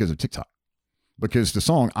it's because of TikTok. because the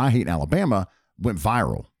song I Hate Alabama went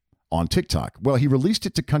viral on TikTok. Well, he released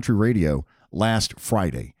it to country radio last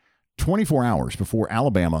Friday, 24 hours before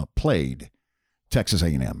Alabama played Texas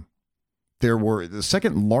A&M. There were the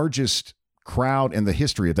second largest crowd in the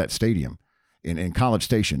history of that stadium in College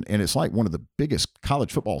Station, and it's like one of the biggest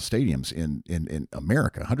college football stadiums in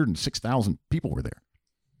America. 106,000 people were there.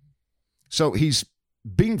 So he's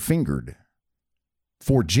being fingered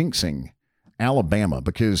for jinxing Alabama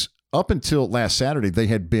because up until last Saturday, they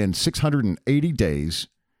had been 680 days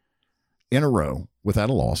in a row without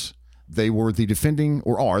a loss. They were the defending,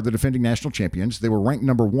 or are the defending national champions. They were ranked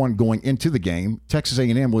number 1 going into the game. Texas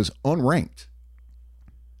A&M was unranked.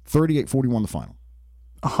 38-41 the final.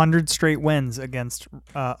 100 straight wins against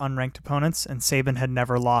unranked opponents, and Saban had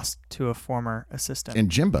never lost to a former assistant. And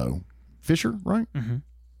Jimbo Fisher, right? Mm-hmm.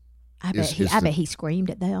 I bet he screamed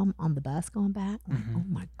at them on the bus going back. Like, oh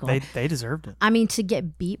my God. They deserved it. I mean, to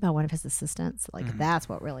get beat by one of his assistants, like that's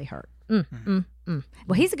what really hurt. Well,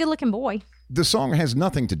 he's a good looking boy. The song has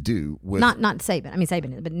nothing to do with Not Saban. I mean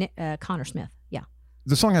Saban, but Connor Smith. Yeah.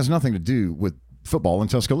 the song has nothing to do with football in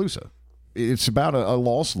Tuscaloosa. It's about a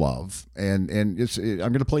lost love, and I'm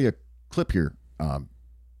going to play a clip here.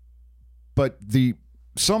 But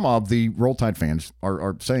some of the Roll Tide fans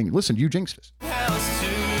are saying, "Listen, you jinxed us."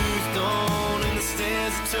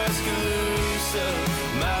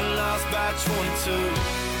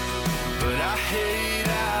 But I hate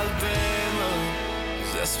Alabama,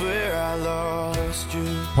 'cause that's where I lost you.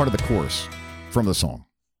 Part of the chorus from the song.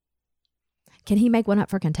 Can he make one up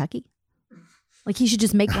for Kentucky? Like he should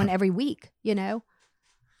just make one every week, you know?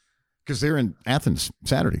 Because they're in Athens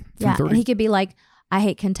Saturday. Yeah, 3:30. and he could be like, "I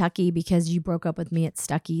hate Kentucky because you broke up with me at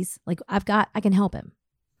Stuckey's." Like I can help him.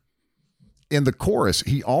 In the chorus,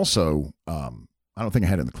 he also, I don't think I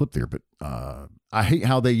had it in the clip there, but I hate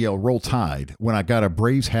how they yell "Roll Tide" when I got a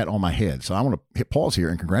Braves hat on my head. So I want to hit pause here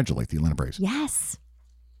and congratulate the Atlanta Braves. Yes.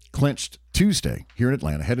 Clinched Tuesday here in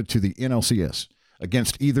Atlanta, headed to the NLCS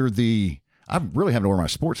against either I really have to wear my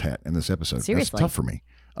sports hat in this episode. Seriously. That's tough for me.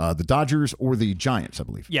 The Dodgers or the Giants, I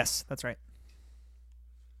believe. Yes, that's right.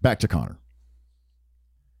 Back to Connor.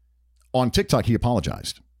 On TikTok, he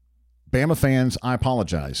apologized. Bama fans, I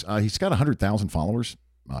apologize. He's got 100,000 followers.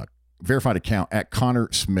 Verified account at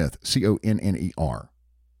Connor Smith, Conner.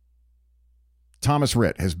 Thomas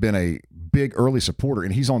Rhett has been a big early supporter,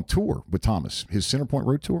 and he's on tour with Thomas. His Centerpoint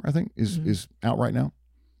Road Tour, I think, is out right now.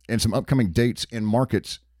 And some upcoming dates in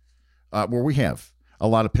markets where we have a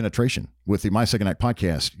lot of penetration with the My Second Act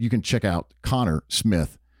podcast. You can check out Connor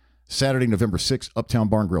Smith, Saturday, November 6th, Uptown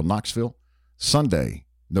Barn Grill, Knoxville. Sunday,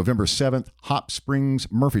 November 7th, Hop Springs,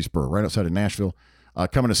 Murfreesboro, right outside of Nashville.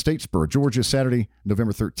 Coming to Statesboro, Georgia, Saturday,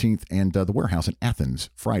 November 13th, and the Warehouse in Athens,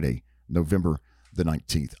 Friday, November the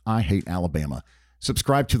 19th. I Hate Alabama.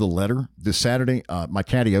 Subscribe to the letter this Saturday. My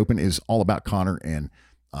Caddy Open is all about Connor and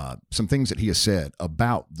some things that he has said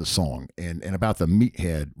about the song and about the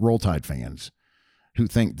meathead Roll Tide fans who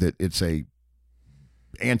think that it's a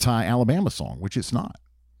anti-Alabama song, which it's not.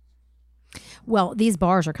 Well, these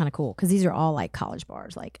bars are kind of cool because these are all like college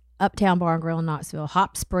bars, like Uptown Bar and Grill in Knoxville,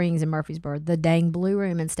 Hop Springs in Murfreesboro, the Dang Blue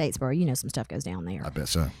Room in Statesboro. You know, some stuff goes down there. I bet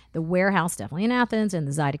so. The Warehouse definitely in Athens, and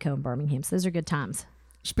the Zydeco in Birmingham. So those are good times.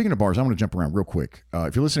 Speaking of bars, I want to jump around real quick.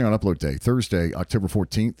 If you're listening on Upload Day, Thursday, October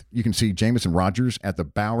 14th, you can see Jameson Rogers at the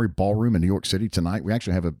Bowery Ballroom in New York City tonight. We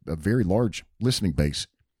actually have a very large listening base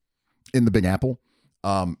in the Big Apple.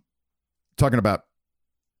 Talking about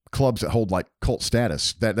clubs that hold like cult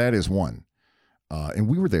status. That is one. And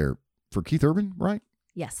we were there for Keith Urban, right?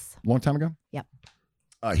 Yes. A long time ago? Yep.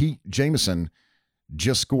 Jameson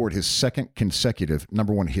just scored his second consecutive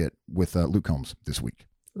 #1 hit with Luke Combs this week.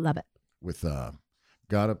 Love it. With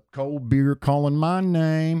Got a Cold Beer Calling My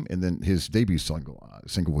Name. And then his debut single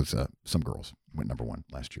was Some Girls. Went #1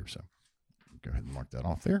 last year. So go ahead and mark that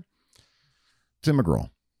off there. Tim McGraw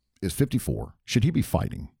is 54. Should he be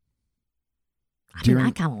fighting?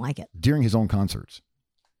 I kind of like it. During his own concerts.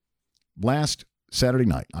 Last Saturday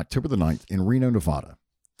night, October the 9th, in Reno, Nevada,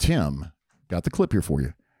 Tim, got the clip here for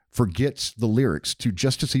you, forgets the lyrics to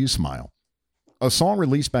Just to See You Smile, a song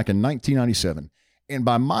released back in 1997. And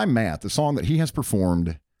by my math, the song that he has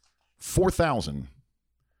performed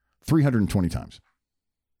 4,320 times.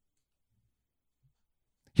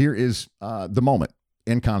 Here is the moment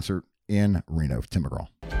in concert in Reno, Tim McGraw.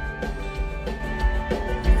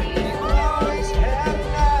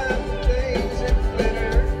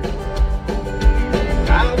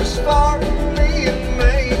 Far from me and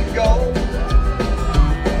made gold.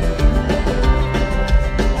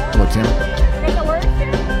 Hello, Tim.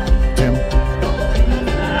 Tim.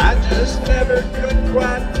 I just never could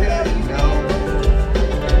quite tell you no.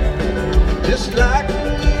 Just Just like you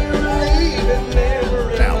leaving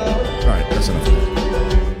never Now, enough. all right, that's enough of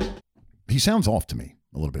that. He sounds off to me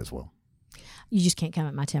a little bit as well. You just can't come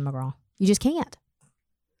at my Tim McGraw. You just can't.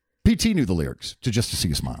 PT knew the lyrics to Just to See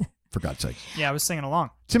You Smile, for God's sake. Yeah, I was singing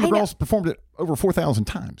along. Tim I know. McGraw's performed it over 4,000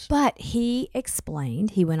 times. But he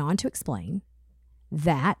went on to explain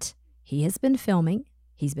that he has been filming.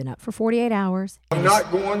 He's been up for 48 hours. I'm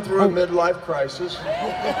not going through a midlife crisis.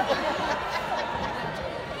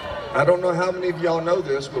 I don't know how many of y'all know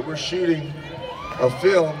this, but we're shooting a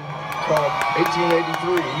film called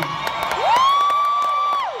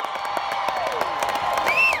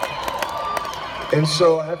 1883. And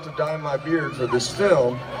so I have to dye my beard for this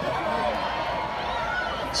film.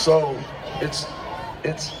 So it's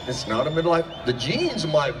not a midlife. The jeans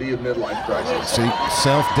might be a midlife crisis. See,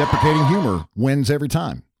 self-deprecating humor wins every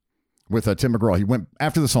time with Tim McGraw. He went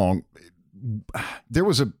after the song. There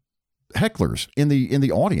was hecklers in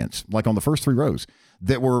the audience, like on the first 3 rows,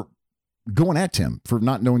 that were going at Tim for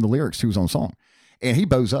not knowing the lyrics to his own song. And he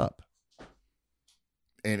bows up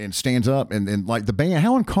and stands up and like the band.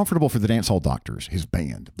 How uncomfortable for the Dance Hall Doctors, his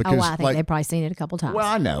band. Because I think they've probably seen it a couple times. well,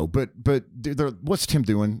 I know, but what's Tim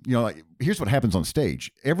doing? You know, like, here's what happens on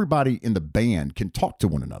stage. Everybody in the band can talk to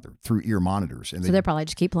one another through ear monitors. And so they're probably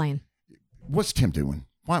just keep playing. what's Tim doing?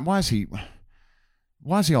 Why is he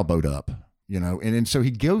all bowed up? You know, and so he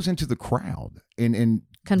goes into the crowd and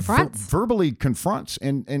Confronts. verbally confronts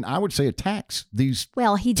and I would say attacks these.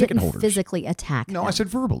 Well, he ticket didn't holders. physically attack No, them. I said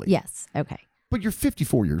verbally. Yes. Okay. But you're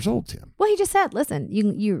 54 years old, Tim. Well, he just said, listen,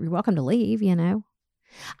 you're welcome to leave, you know.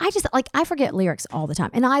 I forget lyrics all the time.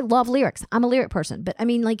 And I love lyrics. I'm a lyric person. But I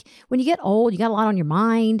mean, like when you get old, you got a lot on your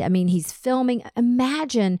mind. I mean, he's filming.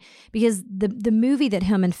 Imagine, because the movie that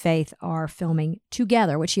him and Faith are filming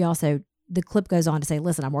together, which he also, the clip goes on to say,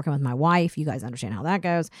 listen, I'm working with my wife. You guys understand how that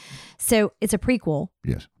goes. So it's a prequel.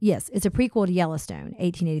 Yes. Yes, it's a prequel to Yellowstone,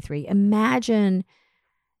 1883. Imagine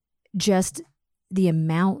just the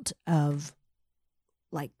amount of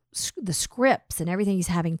like the scripts and everything he's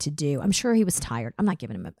having to do. I'm sure he was tired. I'm not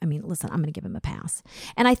giving him listen, I'm going to give him a pass.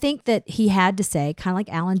 And I think that he had to say, kind of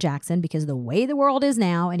like Alan Jackson, because of the way the world is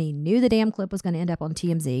now, and he knew the damn clip was going to end up on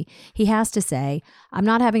TMZ, he has to say, I'm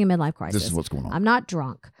not having a midlife crisis. This is what's going on. I'm not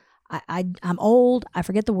drunk. I'm old. I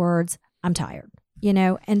forget the words. I'm tired, you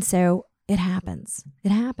know? And so it happens.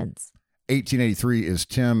 It happens. 1883 is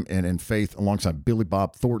Tim and Faith alongside Billy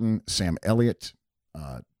Bob Thornton, Sam Elliott.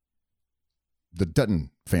 The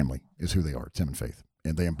Dutton family is who they are, Tim and Faith.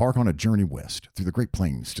 And they embark on a journey west through the Great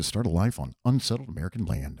Plains to start a life on unsettled American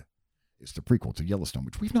land. It's the prequel to Yellowstone,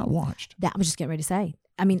 which we've not watched. That I was just getting ready to say.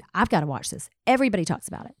 I mean, I've got to watch this. Everybody talks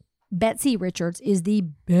about it. Betsy Richards is the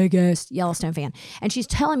biggest Yellowstone fan. And she's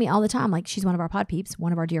telling me all the time, like she's one of our pod peeps,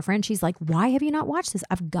 one of our dear friends. She's like, why have you not watched this?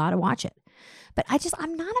 I've got to watch it. But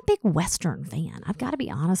I'm not a big Western fan. I've got to be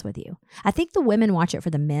honest with you. I think the women watch it for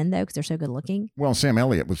the men, though, because they're so good looking. Well, Sam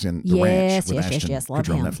Elliott was in The Yes, Ranch with yes, Ashton yes. Love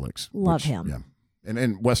Kutcher on him. Netflix. Love him. Yeah.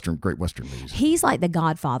 And great Western movies. He's like the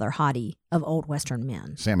godfather hottie of old Western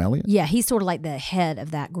men. Sam Elliott? Yeah, he's sort of like the head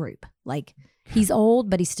of that group. Like he's old,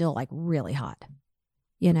 but he's still like really hot.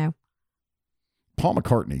 You know? Paul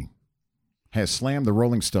McCartney has slammed the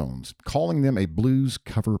Rolling Stones, calling them a blues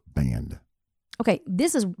cover band. Okay,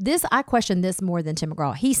 I question this more than Tim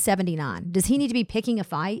McGraw. He's 79. Does he need to be picking a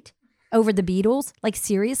fight over the Beatles? Like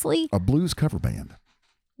seriously? A blues cover band.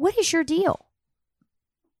 What is your deal?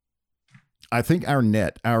 I think our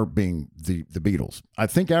being the Beatles, I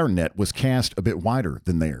think our net was cast a bit wider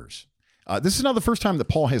than theirs. This is not the first time that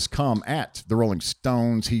Paul has come at the Rolling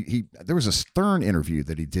Stones. There was a Stern interview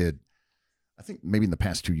that he did, I think maybe in the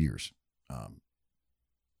past 2 years.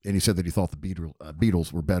 And he said that he thought the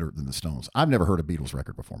Beatles were better than the Stones. I've never heard a Beatles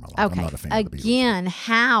record before in my life. Okay. I'm not a fan of the Beatles. Again,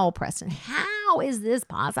 how, Preston? How is this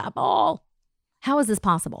possible? How is this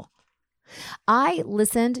possible? I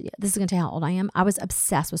listened. This is going to tell you how old I am. I was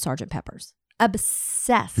obsessed with Sgt. Pepper's.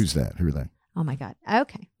 Obsessed. Who's that? Who are they? Oh, my God.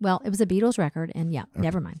 Okay. Well, it was a Beatles record. And yeah,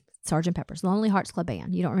 never mind. Sgt. Pepper's. Lonely Hearts Club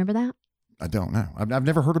Band. You don't remember that? I don't know. I've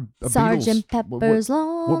never heard of Sgt. Beatles. Pepper's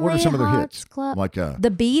Lonely What are some of their Hearts hits? Club. Like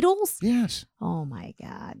The Beatles? yes. Oh, my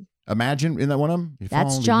God. Imagine, isn't that one of them? If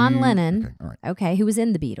That's only John you- Lennon. Okay, all right. Okay, who was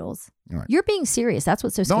in the Beatles? All right. You're being serious. That's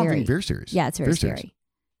what's so No, scary. I'm being very serious. Yeah, it's very serious. scary.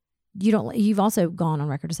 You've also gone on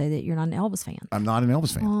record to say that you're not an Elvis fan. I'm not an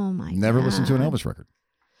Elvis fan. Oh my Never God. listened to an Elvis record.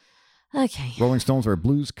 Okay. Rolling Stones are a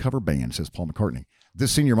blues cover band, says Paul McCartney.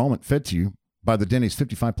 This senior moment fed to you by the Denny's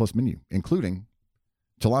 55-plus menu, including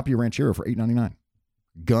tilapia ranchero for $8.99.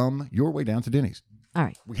 Gum your way down to Denny's. All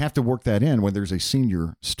right. We have to work that in when there's a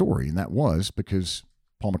senior story, and that was because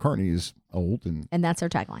Paul McCartney is old and And that's our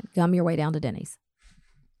tagline. Gum your way down to Denny's.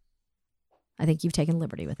 I think you've taken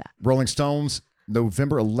liberty with that. Rolling Stones,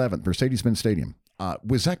 November 11th, Mercedes-Benz Stadium,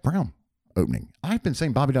 with Zach Brown opening. I've been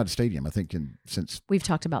saying Bobby Dodd Stadium, I think, since... We've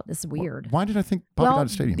talked about this weird. Why did I think Bobby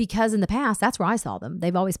Dodd Stadium? Because in the past, that's where I saw them.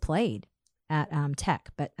 They've always played at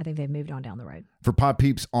Tech, but I think they've moved on down the road. For Pod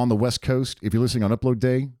Peeps on the West Coast, if you're listening on Upload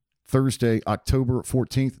Day, Thursday, October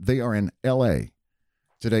 14th, they are in L.A.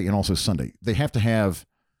 today and also Sunday. They have to have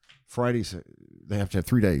Fridays, they have to have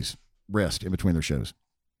 3 days rest in between their shows.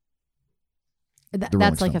 That's Rolling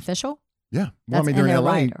like Stones. official? Yeah. Well, That's- I mean, and they're in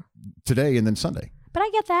they're L.A. right. today and then Sunday. But I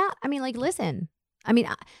get that. I mean, like, listen. I mean,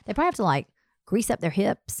 they probably have to like grease up their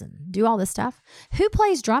hips and do all this stuff. Who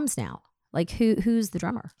plays drums now? Like, who's the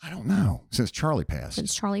drummer? I don't know. Since Charlie passed.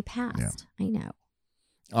 Since Charlie passed. Yeah. I know.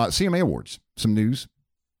 CMA Awards, some news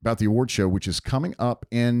about the award show, which is coming up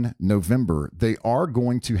in November. They are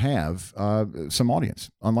going to have some audience,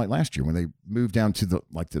 unlike last year when they moved down to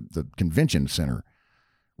the convention center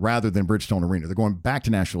rather than Bridgestone Arena. They're going back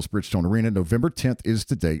to Nashville's Bridgestone Arena. November 10th is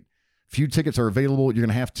the date. Few tickets are available. You're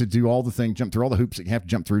going to have to do all the things, jump through all the hoops that you have to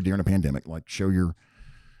jump through during a pandemic, like show your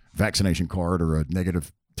vaccination card or a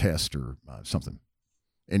negative test or something.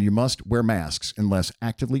 And you must wear masks unless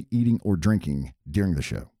actively eating or drinking during the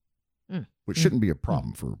show, which shouldn't be a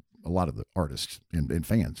problem for a lot of the artists and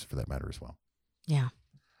fans, for that matter, as well. Yeah.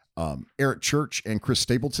 Eric Church and Chris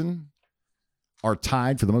Stapleton are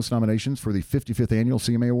tied for the most nominations for the 55th Annual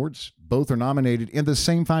CMA Awards. Both are nominated in the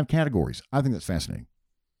same 5 categories. I think that's fascinating.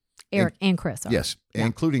 Eric and Chris are. Yes, Yeah.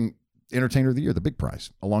 including Entertainer of the Year, the big prize,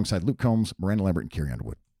 alongside Luke Combs, Miranda Lambert, and Carrie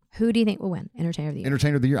Underwood. Who do you think will win? Entertainer of the Year.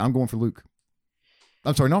 Entertainer of the Year, I'm going for Luke.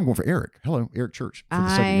 I'm sorry, no, I'm going for Eric. Hello, Eric Church. For the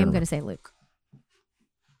second year in a I'm row. going to say Luke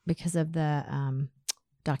because of the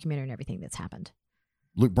documentary and everything that's happened.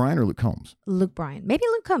 Luke Bryan or Luke Combs? Luke Bryan. Maybe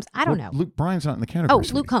Luke Combs. I don't know. Luke Bryan's not in the Oh, category.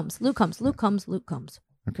 Luke Combs. Luke Combs. Luke Combs. Luke Combs.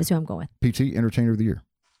 Okay. That's who I'm going with. PT, Entertainer of the Year,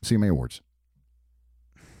 CMA Awards.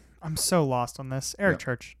 I'm so lost on this. Eric Yeah.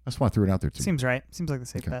 Church. That's why I threw it out there, too. Seems right. Seems like the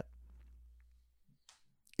safe Okay. bet.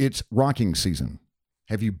 It's rocking season.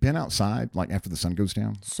 Have you been outside like after the sun goes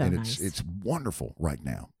down? So and nice. It's wonderful right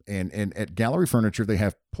now. And at Gallery Furniture, they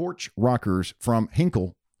have porch rockers from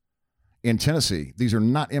Hinkle in Tennessee. These are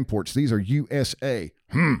not imports. These are USA,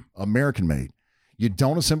 American made. You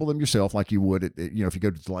don't assemble them yourself like you would if you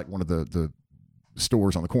go to like one of the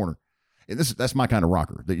stores on the corner. And that's my kind of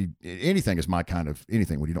rocker. Anything is my kind of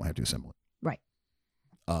anything when you don't have to assemble it.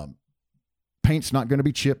 Right. Paint's not going to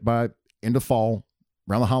be chipped by end of fall,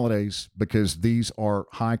 around the holidays, because these are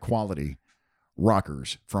high quality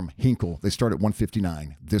rockers from Hinkle. They start at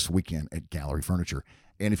 $159 this weekend at Gallery Furniture.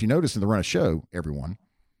 And if you notice in the run of show, everyone,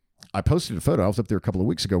 I posted a photo. I was up there a couple of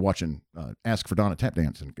weeks ago watching Ask for Donna tap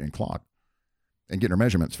dance and clog and getting her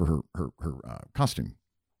measurements for her costume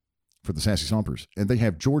for the Sassy Stompers. And they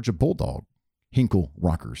have Georgia Bulldog Hinkle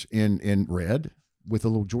rockers in red with a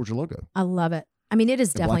little Georgia logo. I love it. I mean, it is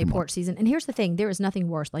And black definitely and white. porch season. And here's the thing. There is nothing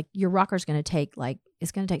worse. Like your rocker's going to take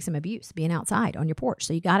it's going to take some abuse being outside on your porch.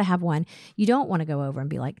 So you got to have one. You don't want to go over and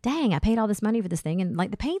be like, dang, I paid all this money for this thing. And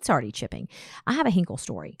like the paint's already chipping. I have a Hinkle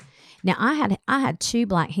story. Now I had 2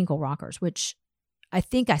 black Hinkle rockers, which I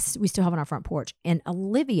think we still have on our front porch. And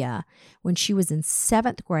Olivia, when she was in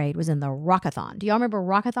 7th grade, was in the Rockathon. Do y'all remember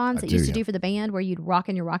Rockathons that used to do for the band where you'd rock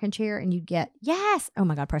in your rocking chair and you'd get, yes. Oh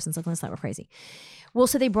my God, Preston's looking at us like we're crazy. Well,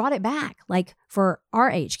 so they brought it back like for our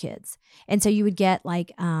age kids. And so you would get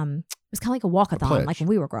like, it was kind of like a walkathon, pledge. like when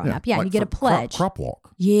we were growing up. Yeah, like you get a for pledge. Crop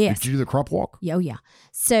walk. Yes. Did you do the crop walk? Yeah, oh yeah.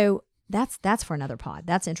 So that's for another pod.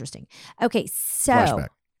 That's interesting. Okay, so Flashback.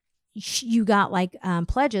 you got like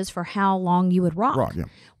pledges for how long you would rock. Rock, yeah.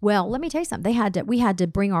 Well, let me tell you something. We had to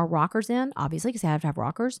bring our rockers in, obviously, because they have to have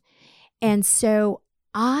rockers. And so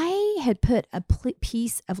I had put a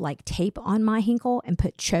piece of like tape on my Hinkle and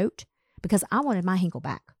put chote because I wanted my Hinkle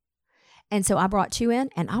back. And so I brought 2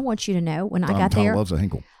 in, and I want you to know when I got Tom there, loves a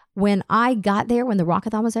Hinkle. when I got there, when the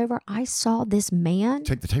Rockathon was over, I saw this man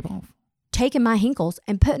Take the tape off. taking my Hinkles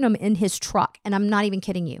and putting them in his truck. And I'm not even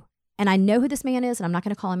kidding you. And I know who this man is, and I'm not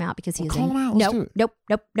going to call him out because he is call him out. Let's do it.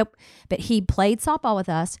 Nope. But he played softball with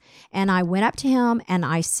us, and I went up to him and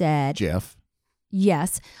I said, Jeff.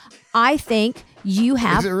 "Yes, I think you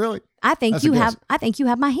have. Is it really? I think That's a you guess. have. I think you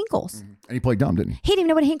have my Hinkles." And he played dumb, didn't he? He didn't even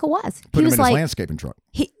know what a Hinkle was. Put he him was in his like, landscaping truck.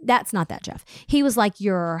 "That's not that, Jeff." He was like,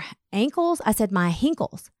 "Your ankles." I said, "My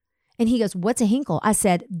Hinkles," and he goes, "What's a Hinkle?" I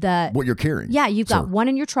said, What you're carrying. Yeah, you've got sir. one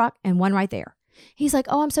in your truck and one right there." He's like,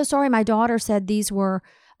 "Oh, I'm so sorry. My daughter said these were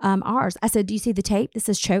ours." I said, "Do you see the tape? This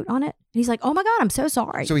says chote on it." And he's like, "Oh my God, I'm so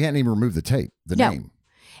sorry." So he hadn't even removed the tape, the No. name.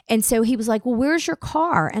 And so he was like, "Well, where's your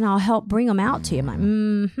car? And I'll help bring them out to you."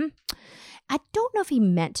 I'm like, I don't know if he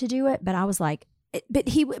meant to do it, but I was like, but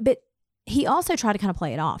he also tried to kind of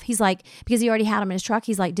play it off. He's like, because he already had them in his truck,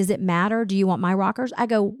 he's like, does it matter? Do you want my rockers? I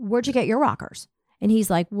go, where'd you get your rockers? And he's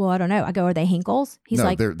like, well, I don't know. I go, are they Hinkles? He's no,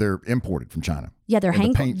 like, they're imported from China. yeah, they're And the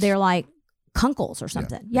Hinkles. paints- They're like Kunkles or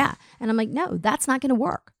something. Yeah. And I'm like, no, that's not going to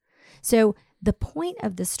work. So the point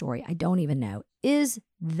of this story, I don't even know, is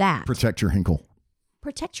that Protect your Hinkle.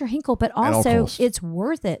 protect your Hinkle, but all also costs. it's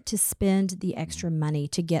worth it to spend the extra money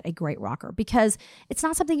to get a great rocker because it's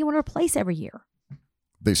not something you want to replace every year.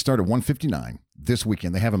 They start at $159 this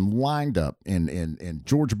weekend. They have them lined up in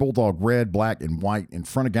Georgia Bulldog red, black, and white in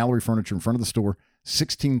front of Gallery Furniture, in front of the store.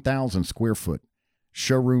 16,000 square foot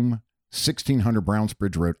showroom, 1600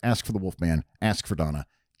 Brownsbridge Road. Ask for the Wolfman. Ask for Donna.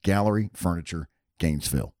 Gallery Furniture,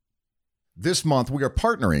 Gainesville. This month, we are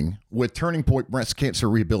partnering with Turning Point Breast Cancer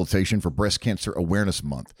Rehabilitation for Breast Cancer Awareness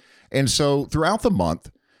Month. And so throughout the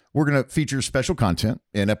month, we're going to feature special content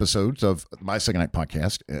in episodes of My Second Night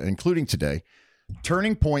podcast, including today.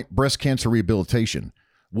 Turning Point Breast Cancer Rehabilitation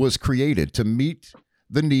was created to meet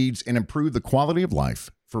the needs and improve the quality of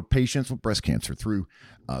life for patients with breast cancer through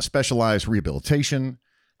specialized rehabilitation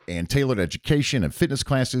and tailored education and fitness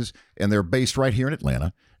classes. And they're based right here in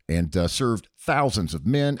Atlanta and served thousands of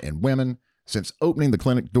men and women since opening the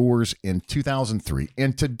clinic doors in 2003.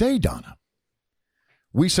 And today, Donna,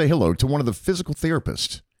 we say hello to one of the physical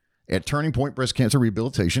therapists at Turning Point Breast Cancer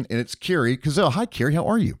Rehabilitation, and it's Carrie Cazell. Hi, Carrie. How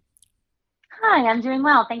are you? Hi, I'm doing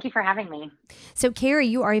well. Thank you for having me. So, Carrie,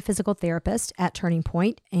 you are a physical therapist at Turning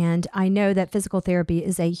Point, and I know that physical therapy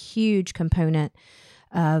is a huge component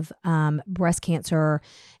of breast cancer,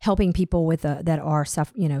 helping people with that are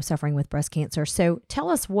suffering with breast cancer. So,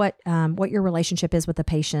 tell us what your relationship is with the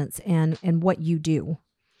patients and what you do.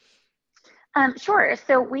 Sure.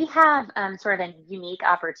 So we have sort of a unique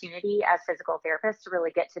opportunity as physical therapists to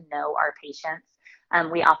really get to know our patients.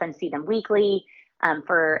 We often see them weekly.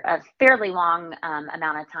 For a fairly long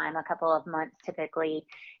amount of time, a couple of months typically.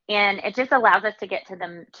 And it just allows us to get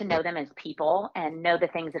to know them as people and know the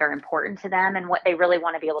things that are important to them and what they really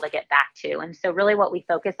want to be able to get back to. And so really what we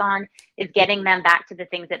focus on is getting them back to the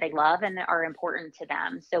things that they love and that are important to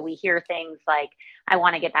them. So we hear things like, I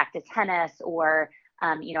want to get back to tennis, or,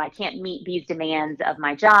 I can't meet these demands of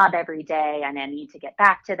my job every day and I need to get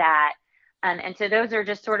back to that. And so those are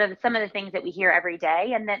just sort of some of the things that we hear every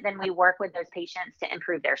day. And then we work with those patients to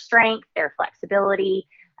improve their strength, their flexibility,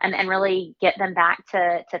 and really get them back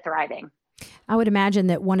to thriving. I would imagine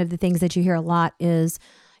that one of the things that you hear a lot is,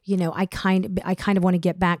 I kind of want to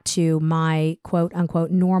get back to my quote unquote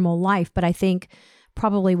normal life. But I think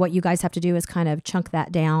probably what you guys have to do is kind of chunk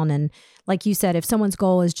that down. And like you said, if someone's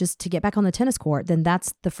goal is just to get back on the tennis court, then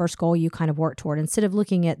that's the first goal you kind of work toward. Instead of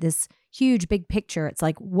looking at this huge big picture, it's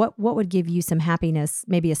like, what would give you some happiness,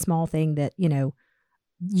 maybe a small thing that,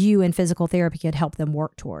 you in physical therapy could help them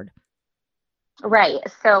work toward. Right.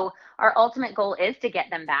 So our ultimate goal is to get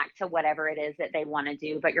them back to whatever it is that they want to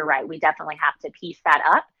do. But you're right. We definitely have to piece that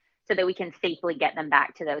up so that we can safely get them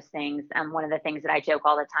back to those things. One of the things that I joke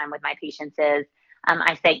all the time with my patients is,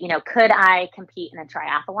 I say, could I compete in a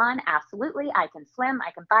triathlon? Absolutely. I can swim,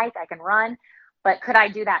 I can bike, I can run, but could I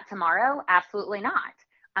do that tomorrow? Absolutely not.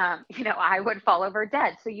 I would fall over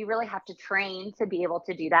dead. So you really have to train to be able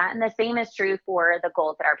to do that. And the same is true for the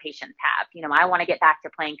goals that our patients have. I want to get back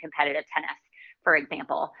to playing competitive tennis, for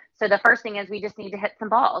example. So the first thing is we just need to hit some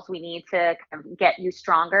balls. We need to get you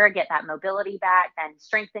stronger, get that mobility back, then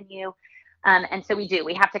strengthen you. And so we do.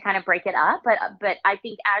 We have to kind of break it up. But I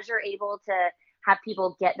think as you're able to have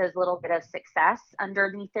people get those little bit of success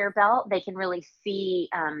underneath their belt, they can really see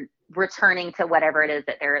returning to whatever it is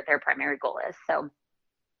that their primary goal is. So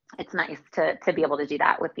it's nice to be able to do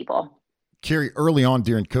that with people. Carrie, early on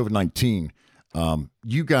during COVID-19,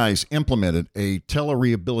 you guys implemented a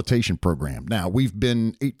telerehabilitation program. Now, we've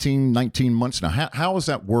been 18, 19 months now. How has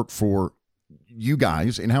that worked for you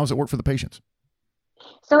guys, and how does it work for the patients?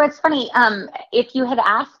 So it's funny. If you had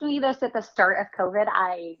asked me this at the start of COVID,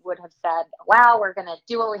 I would have said, wow, we're going to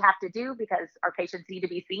do what we have to do because our patients need to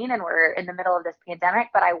be seen and we're in the middle of this pandemic,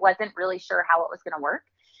 but I wasn't really sure how it was going to work.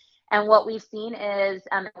 And what we've seen is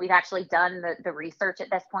we've actually done the research at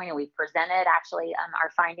this point, and we've presented actually our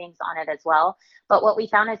findings on it as well. But what we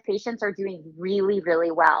found is patients are doing really,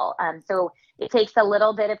 really well. So it takes a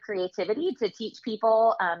little bit of creativity to teach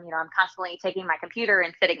people. I'm constantly taking my computer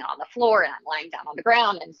and sitting on the floor, and I'm lying down on the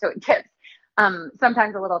ground. And so it gets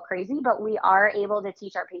sometimes a little crazy, but we are able to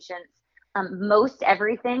teach our patients most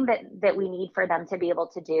everything that we need for them to be able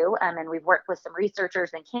to do. And we've worked with some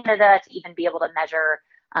researchers in Canada to even be able to measure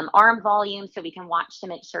arm volume so we can watch to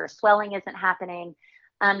make sure swelling isn't happening.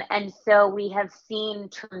 And so we have seen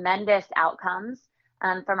tremendous outcomes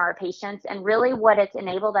from our patients. And really what it's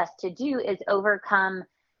enabled us to do is overcome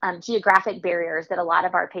geographic barriers that a lot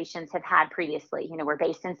of our patients have had previously. We're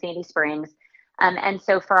based in Sandy Springs. And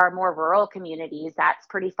so for our more rural communities, that's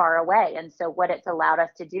pretty far away. And so what it's allowed us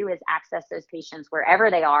to do is access those patients wherever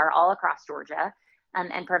they are all across Georgia,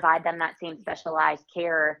 and provide them that same specialized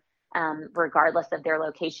care, regardless of their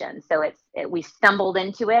location. So we stumbled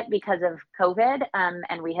into it because of COVID,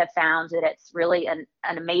 and we have found that it's really an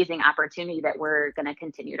amazing opportunity that we're going to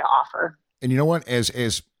continue to offer. And you know what?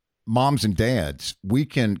 As moms and dads, we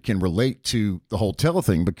can relate to the whole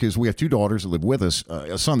tele-thing because we have two daughters that live with us,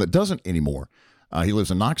 a son that doesn't anymore. He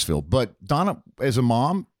lives in Knoxville. But Donna, as a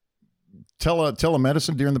mom,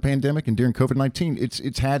 telemedicine during the pandemic and during COVID-19,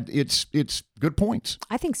 it's had its good points.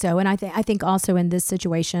 I think so. And I think also in this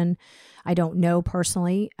situation, I don't know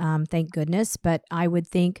personally, thank goodness, but I would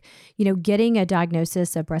think, getting a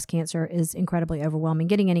diagnosis of breast cancer is incredibly overwhelming,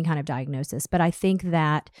 getting any kind of diagnosis. But I think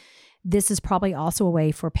that this is probably also a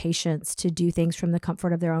way for patients to do things from the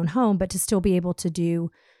comfort of their own home, but to still be able to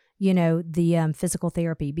do, the physical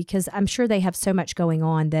therapy, because I'm sure they have so much going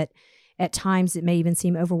on that at times it may even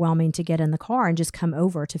seem overwhelming to get in the car and just come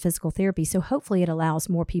over to physical therapy. So hopefully it allows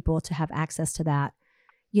more people to have access to that,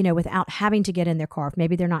 without having to get in their car if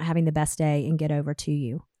maybe they're not having the best day, and get over to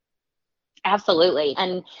you. Absolutely.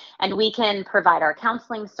 And we can provide our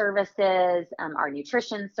counseling services, our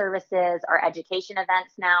nutrition services, our education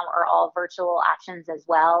events now are all virtual options as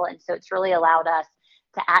well. And so it's really allowed us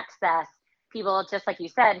to access people, just like you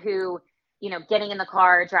said, who, getting in the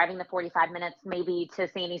car, driving the 45 minutes maybe to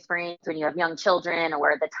Sandy Springs when you have young children,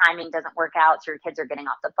 or the timing doesn't work out, so your kids are getting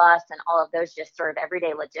off the bus, and all of those just sort of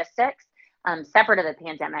everyday logistics. Separate of the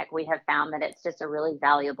pandemic, we have found that it's just a really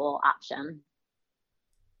valuable option.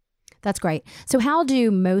 That's great. So how do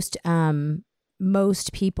most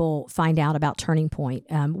people find out about Turning Point?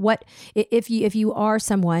 What if you are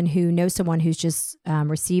someone who knows someone who's just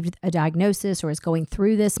received a diagnosis or is going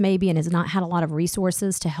through this maybe and has not had a lot of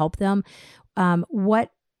resources to help them? What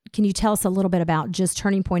can you tell us a little bit about just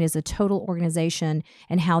Turning Point as a total organization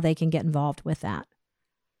and how they can get involved with that?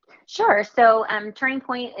 Sure. So Turning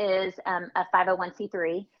Point is a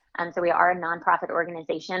 501c3. So we are a nonprofit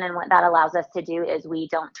organization, and what that allows us to do is we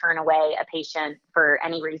don't turn away a patient for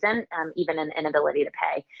any reason, even an inability to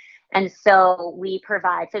pay. And so we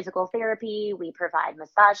provide physical therapy, we provide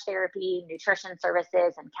massage therapy, nutrition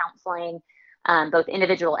services, and counseling, both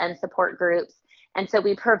individual and support groups. And so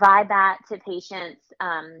we provide that to patients,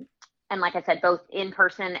 and like I said, both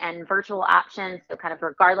in-person and virtual options. So kind of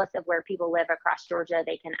regardless of where people live across Georgia,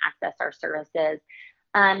 they can access our services.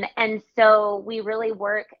 And so we really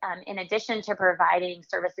work, in addition to providing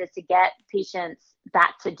services to get patients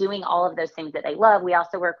back to doing all of those things that they love, we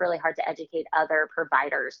also work really hard to educate other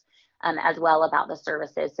providers as well about the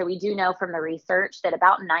services. So we do know from the research that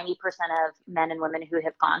about 90% of men and women who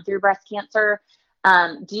have gone through breast cancer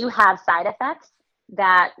do have side effects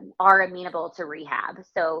that are amenable to rehab.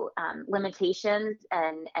 So limitations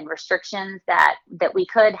and restrictions that we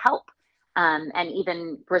could help and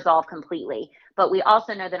even resolve completely. But we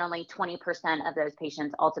also know that only 20% of those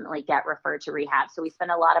patients ultimately get referred to rehab. So we spend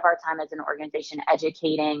a lot of our time as an organization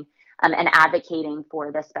educating and advocating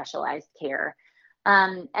for the specialized care.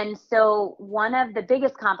 And so one of the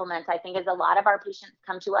biggest compliments, I think, is a lot of our patients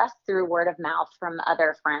come to us through word of mouth from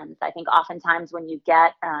other friends. I think oftentimes when you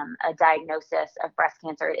get a diagnosis of breast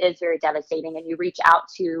cancer, it is very devastating, and you reach out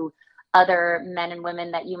to other men and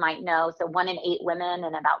women that you might know. So 1 in 8 women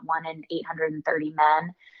and about 1 in 830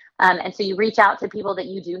 men. And so you reach out to people that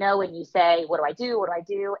you do know and you say, what do I do? What do I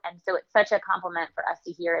do? And so it's such a compliment for us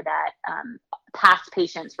to hear that past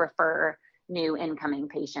patients refer new incoming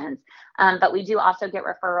patients. But we do also get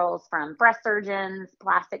referrals from breast surgeons,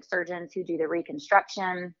 plastic surgeons who do the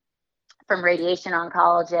reconstruction, from radiation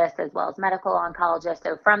oncologists, as well as medical oncologists.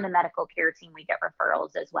 So from the medical care team, we get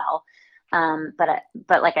referrals as well.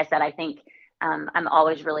 But like I said, I think I'm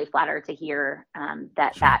always really flattered to hear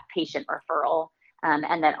that patient referral,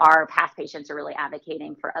 and that our past patients are really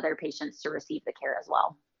advocating for other patients to receive the care as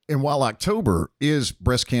well. And while October is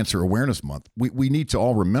Breast Cancer Awareness Month, we need to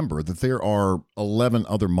all remember that there are 11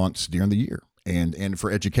 other months during the year, and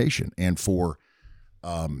for education and for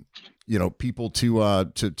people to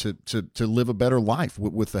live a better life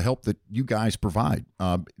with the help that you guys provide.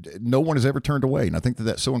 No one has ever turned away, and I think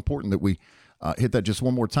that's so important that we hit that just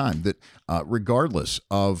one more time. That regardless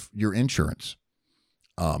of your insurance,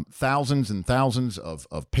 thousands and thousands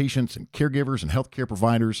of patients and caregivers and healthcare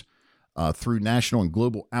providers through national and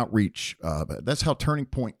global outreach. That's how Turning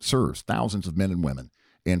Point serves thousands of men and women,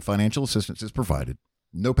 and financial assistance is provided.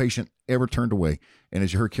 No patient ever turned away. And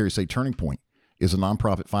as you heard Carrie say, Turning Point is a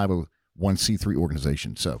nonprofit 501c3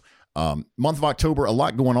 organization. So Month of October, a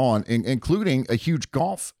lot going on, including a huge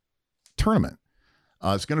golf tournament.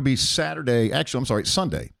 It's going to be Sunday.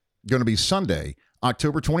 Going to be Sunday,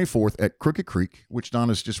 October 24th at Crooked Creek, which Don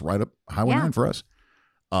is just right up Highway 9 for us.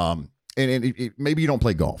 And maybe you don't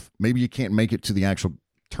play golf. Maybe you can't make it to the actual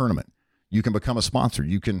tournament. You can become a sponsor.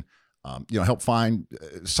 You can help find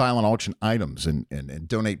silent auction items and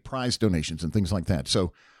donate prize donations and things like that.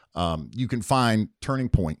 So you can find Turning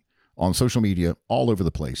Point on social media all over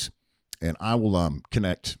the place. And I will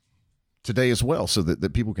connect today as well so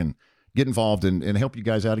that people can get involved and help you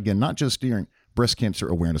guys out again, not just during Breast Cancer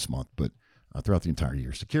Awareness Month, but throughout the entire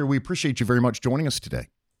year. So, Carrie, we appreciate you very much joining us today.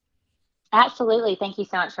 Absolutely. Thank you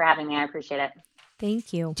so much for having me. I appreciate it.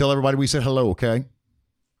 Thank you. Tell everybody we said hello, okay?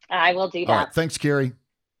 I will do that. All right. Thanks, Carrie.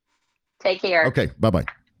 Take care. Okay. Bye-bye.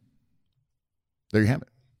 There you have it.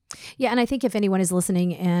 Yeah, and I think if anyone is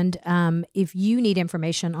listening and if you need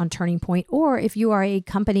information on Turning Point, or if you are a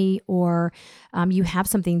company or you have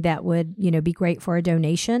something that would be great for a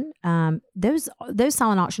donation, those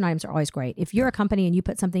silent auction items are always great. If you're a company and you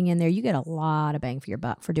put something in there, you get a lot of bang for your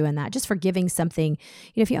buck for doing that. Just for giving something,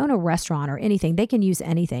 if you own a restaurant or anything, they can use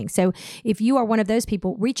anything. So if you are one of those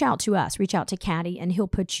people, reach out to us, reach out to Caddy, and he'll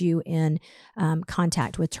put you in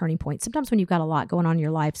contact with Turning Point. Sometimes when you've got a lot going on in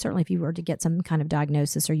your life, certainly if you were to get some kind of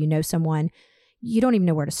diagnosis or someone, you don't even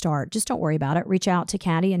know where to start, just don't worry about it. Reach out to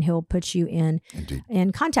Caddy and he'll put you in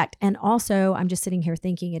contact. And also, I'm just sitting here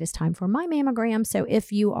thinking it is time for my mammogram. So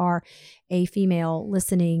if you are a female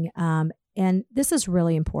listening, and this is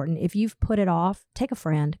really important, if you've put it off, take a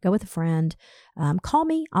friend, go with a friend, call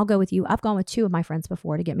me, I'll go with you. I've gone with 2 of my friends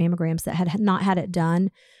before to get mammograms that had not had it done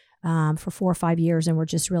for 4 or 5 years and were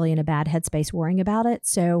just really in a bad headspace worrying about it.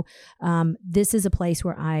 So this is a place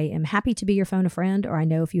where I am happy to be your phone a friend, or I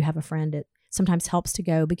know if you have a friend, it sometimes helps to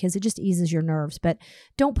go because it just eases your nerves. But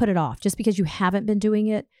don't put it off. Just because you haven't been doing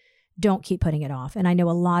it, don't keep putting it off. And I know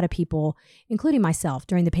a lot of people, including myself,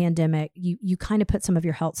 during the pandemic, you kind of put some of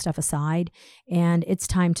your health stuff aside, and it's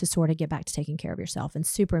time to sort of get back to taking care of yourself. And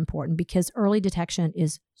super important because early detection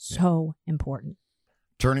is so important.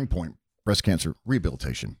 Turning Point Breast Cancer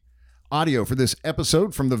Rehabilitation. Audio for this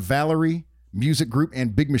episode from the Valerie Music Group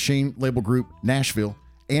and Big Machine Label Group, Nashville,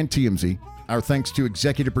 and TMZ. Our thanks to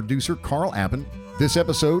executive producer Carl Appen. This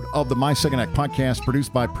episode of the My Second Act podcast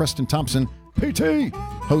produced by Preston Thompson, PT,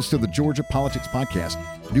 host of the Georgia Politics Podcast.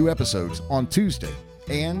 New episodes on Tuesday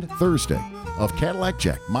and Thursday of Cadillac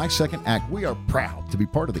Jack, My Second Act. We are proud to be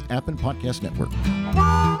part of the Appen Podcast Network.